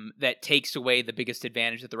takes away the biggest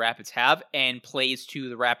advantage that the Rapids have and plays to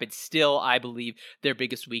the Rapids still, I believe, their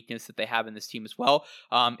biggest weakness that they have in this team as well.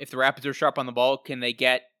 If the Rapids are sharp on the ball, can they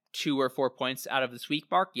get 2 or 4 points out of this week,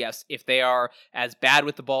 Mark? Yes. If they are as bad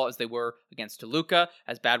with the ball as they were against Toluca,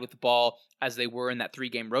 as bad with the ball as they were in that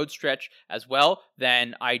 3-game road stretch as well,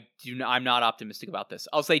 then I'm not optimistic about this.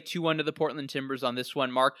 I'll say 2-1 to the Portland Timbers on this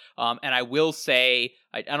one, Mark. And I will say,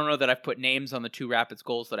 I don't know that I've put names on the 2 Rapids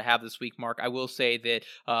goals that I have this week, Mark. I will say that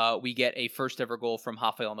we get a first ever goal from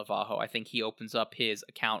Rafael Navajo. I think he opens up his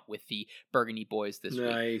account with the Burgundy boys this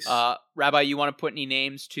week. Rabbi, you want to put any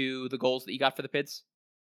names to the goals that you got for the Pids?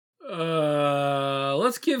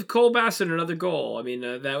 Let's give Cole Bassett another goal. I mean,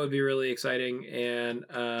 that would be really exciting. And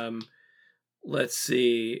let's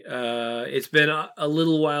see. It's been a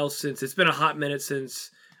little while since, it's been a hot minute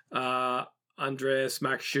since Andreas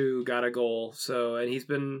Makshu got a goal. So, and he's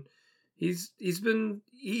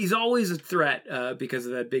always a threat because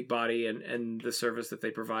of that big body and the service that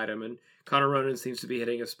they provide him. And Connor Ronan seems to be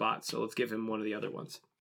hitting a spot. So let's give him one of the other ones.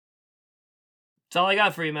 That's all I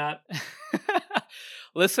got for you, Matt.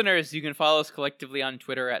 Listeners, you can follow us collectively on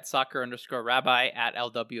Twitter at soccer_rabbi, at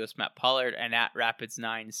LWS Matt Pollard, and at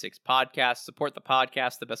Rapids96 Podcast. Support the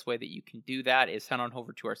podcast. The best way that you can do that is head on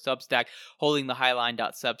over to our Substack,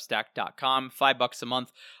 holdingthehighline.substack.com. $5 a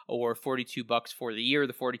month or $42 for the year.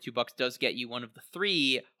 The $42 does get you one of the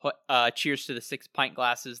 3 Cheers to the 6 pint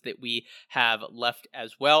glasses that we have left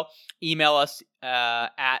as well. Email us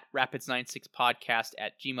at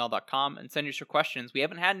rapids96podcast@gmail.com and send us your questions. We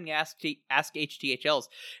haven't had any Ask HTHLs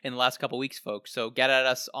in the last couple weeks, folks, so get at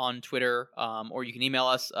us on Twitter, or you can email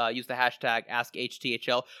us, use the hashtag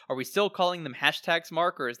AskHTHL. Are we still calling them hashtags,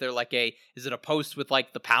 Mark, or is there is it a post with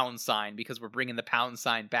like the pound sign because we're bringing the pound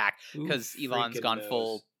sign back because Elon's gone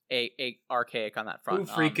full archaic on that front.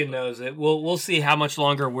 Who freaking knows it? We'll see how much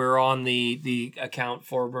longer we're on the account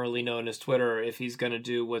formerly known as Twitter if he's going to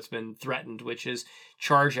do what's been threatened, which is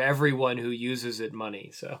charge everyone who uses it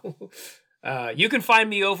money. So you can find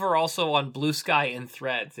me over also on Blue Sky and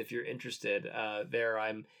Threads if you're interested. There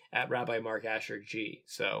I'm at Rabbi Mark Asher G.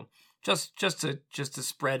 So just to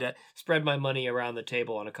spread my money around the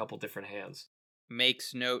table on a couple different hands.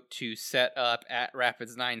 Makes note to set up at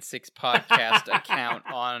Rapids 96 podcast account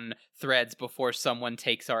on Threads before someone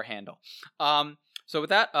takes our handle. So with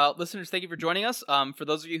that, listeners, thank you for joining us. For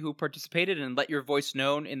those of you who participated and let your voice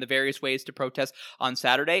known in the various ways to protest on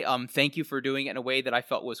Saturday, thank you for doing it in a way that I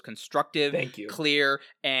felt was constructive, Thank you. clear,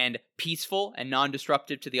 and peaceful and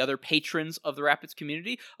non-disruptive to the other patrons of the Rapids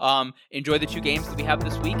community. Enjoy the 2 games that we have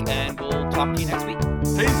this week, and we'll talk to you next week.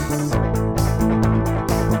 Peace.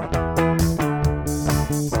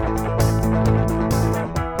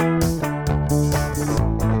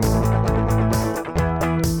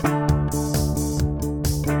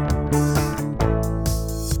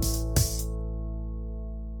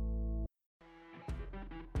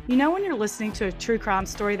 You know when you're listening to a true crime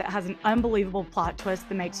story that has an unbelievable plot twist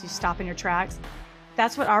that makes you stop in your tracks?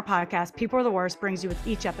 That's what our podcast, People Are the Worst, brings you with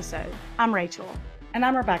each episode. I'm Rachel. And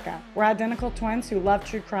I'm Rebecca. We're identical twins who love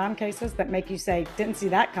true crime cases that make you say, didn't see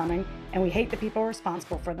that coming, and we hate the people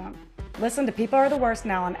responsible for them. Listen to People Are the Worst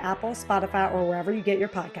now on Apple, Spotify, or wherever you get your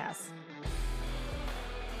podcasts.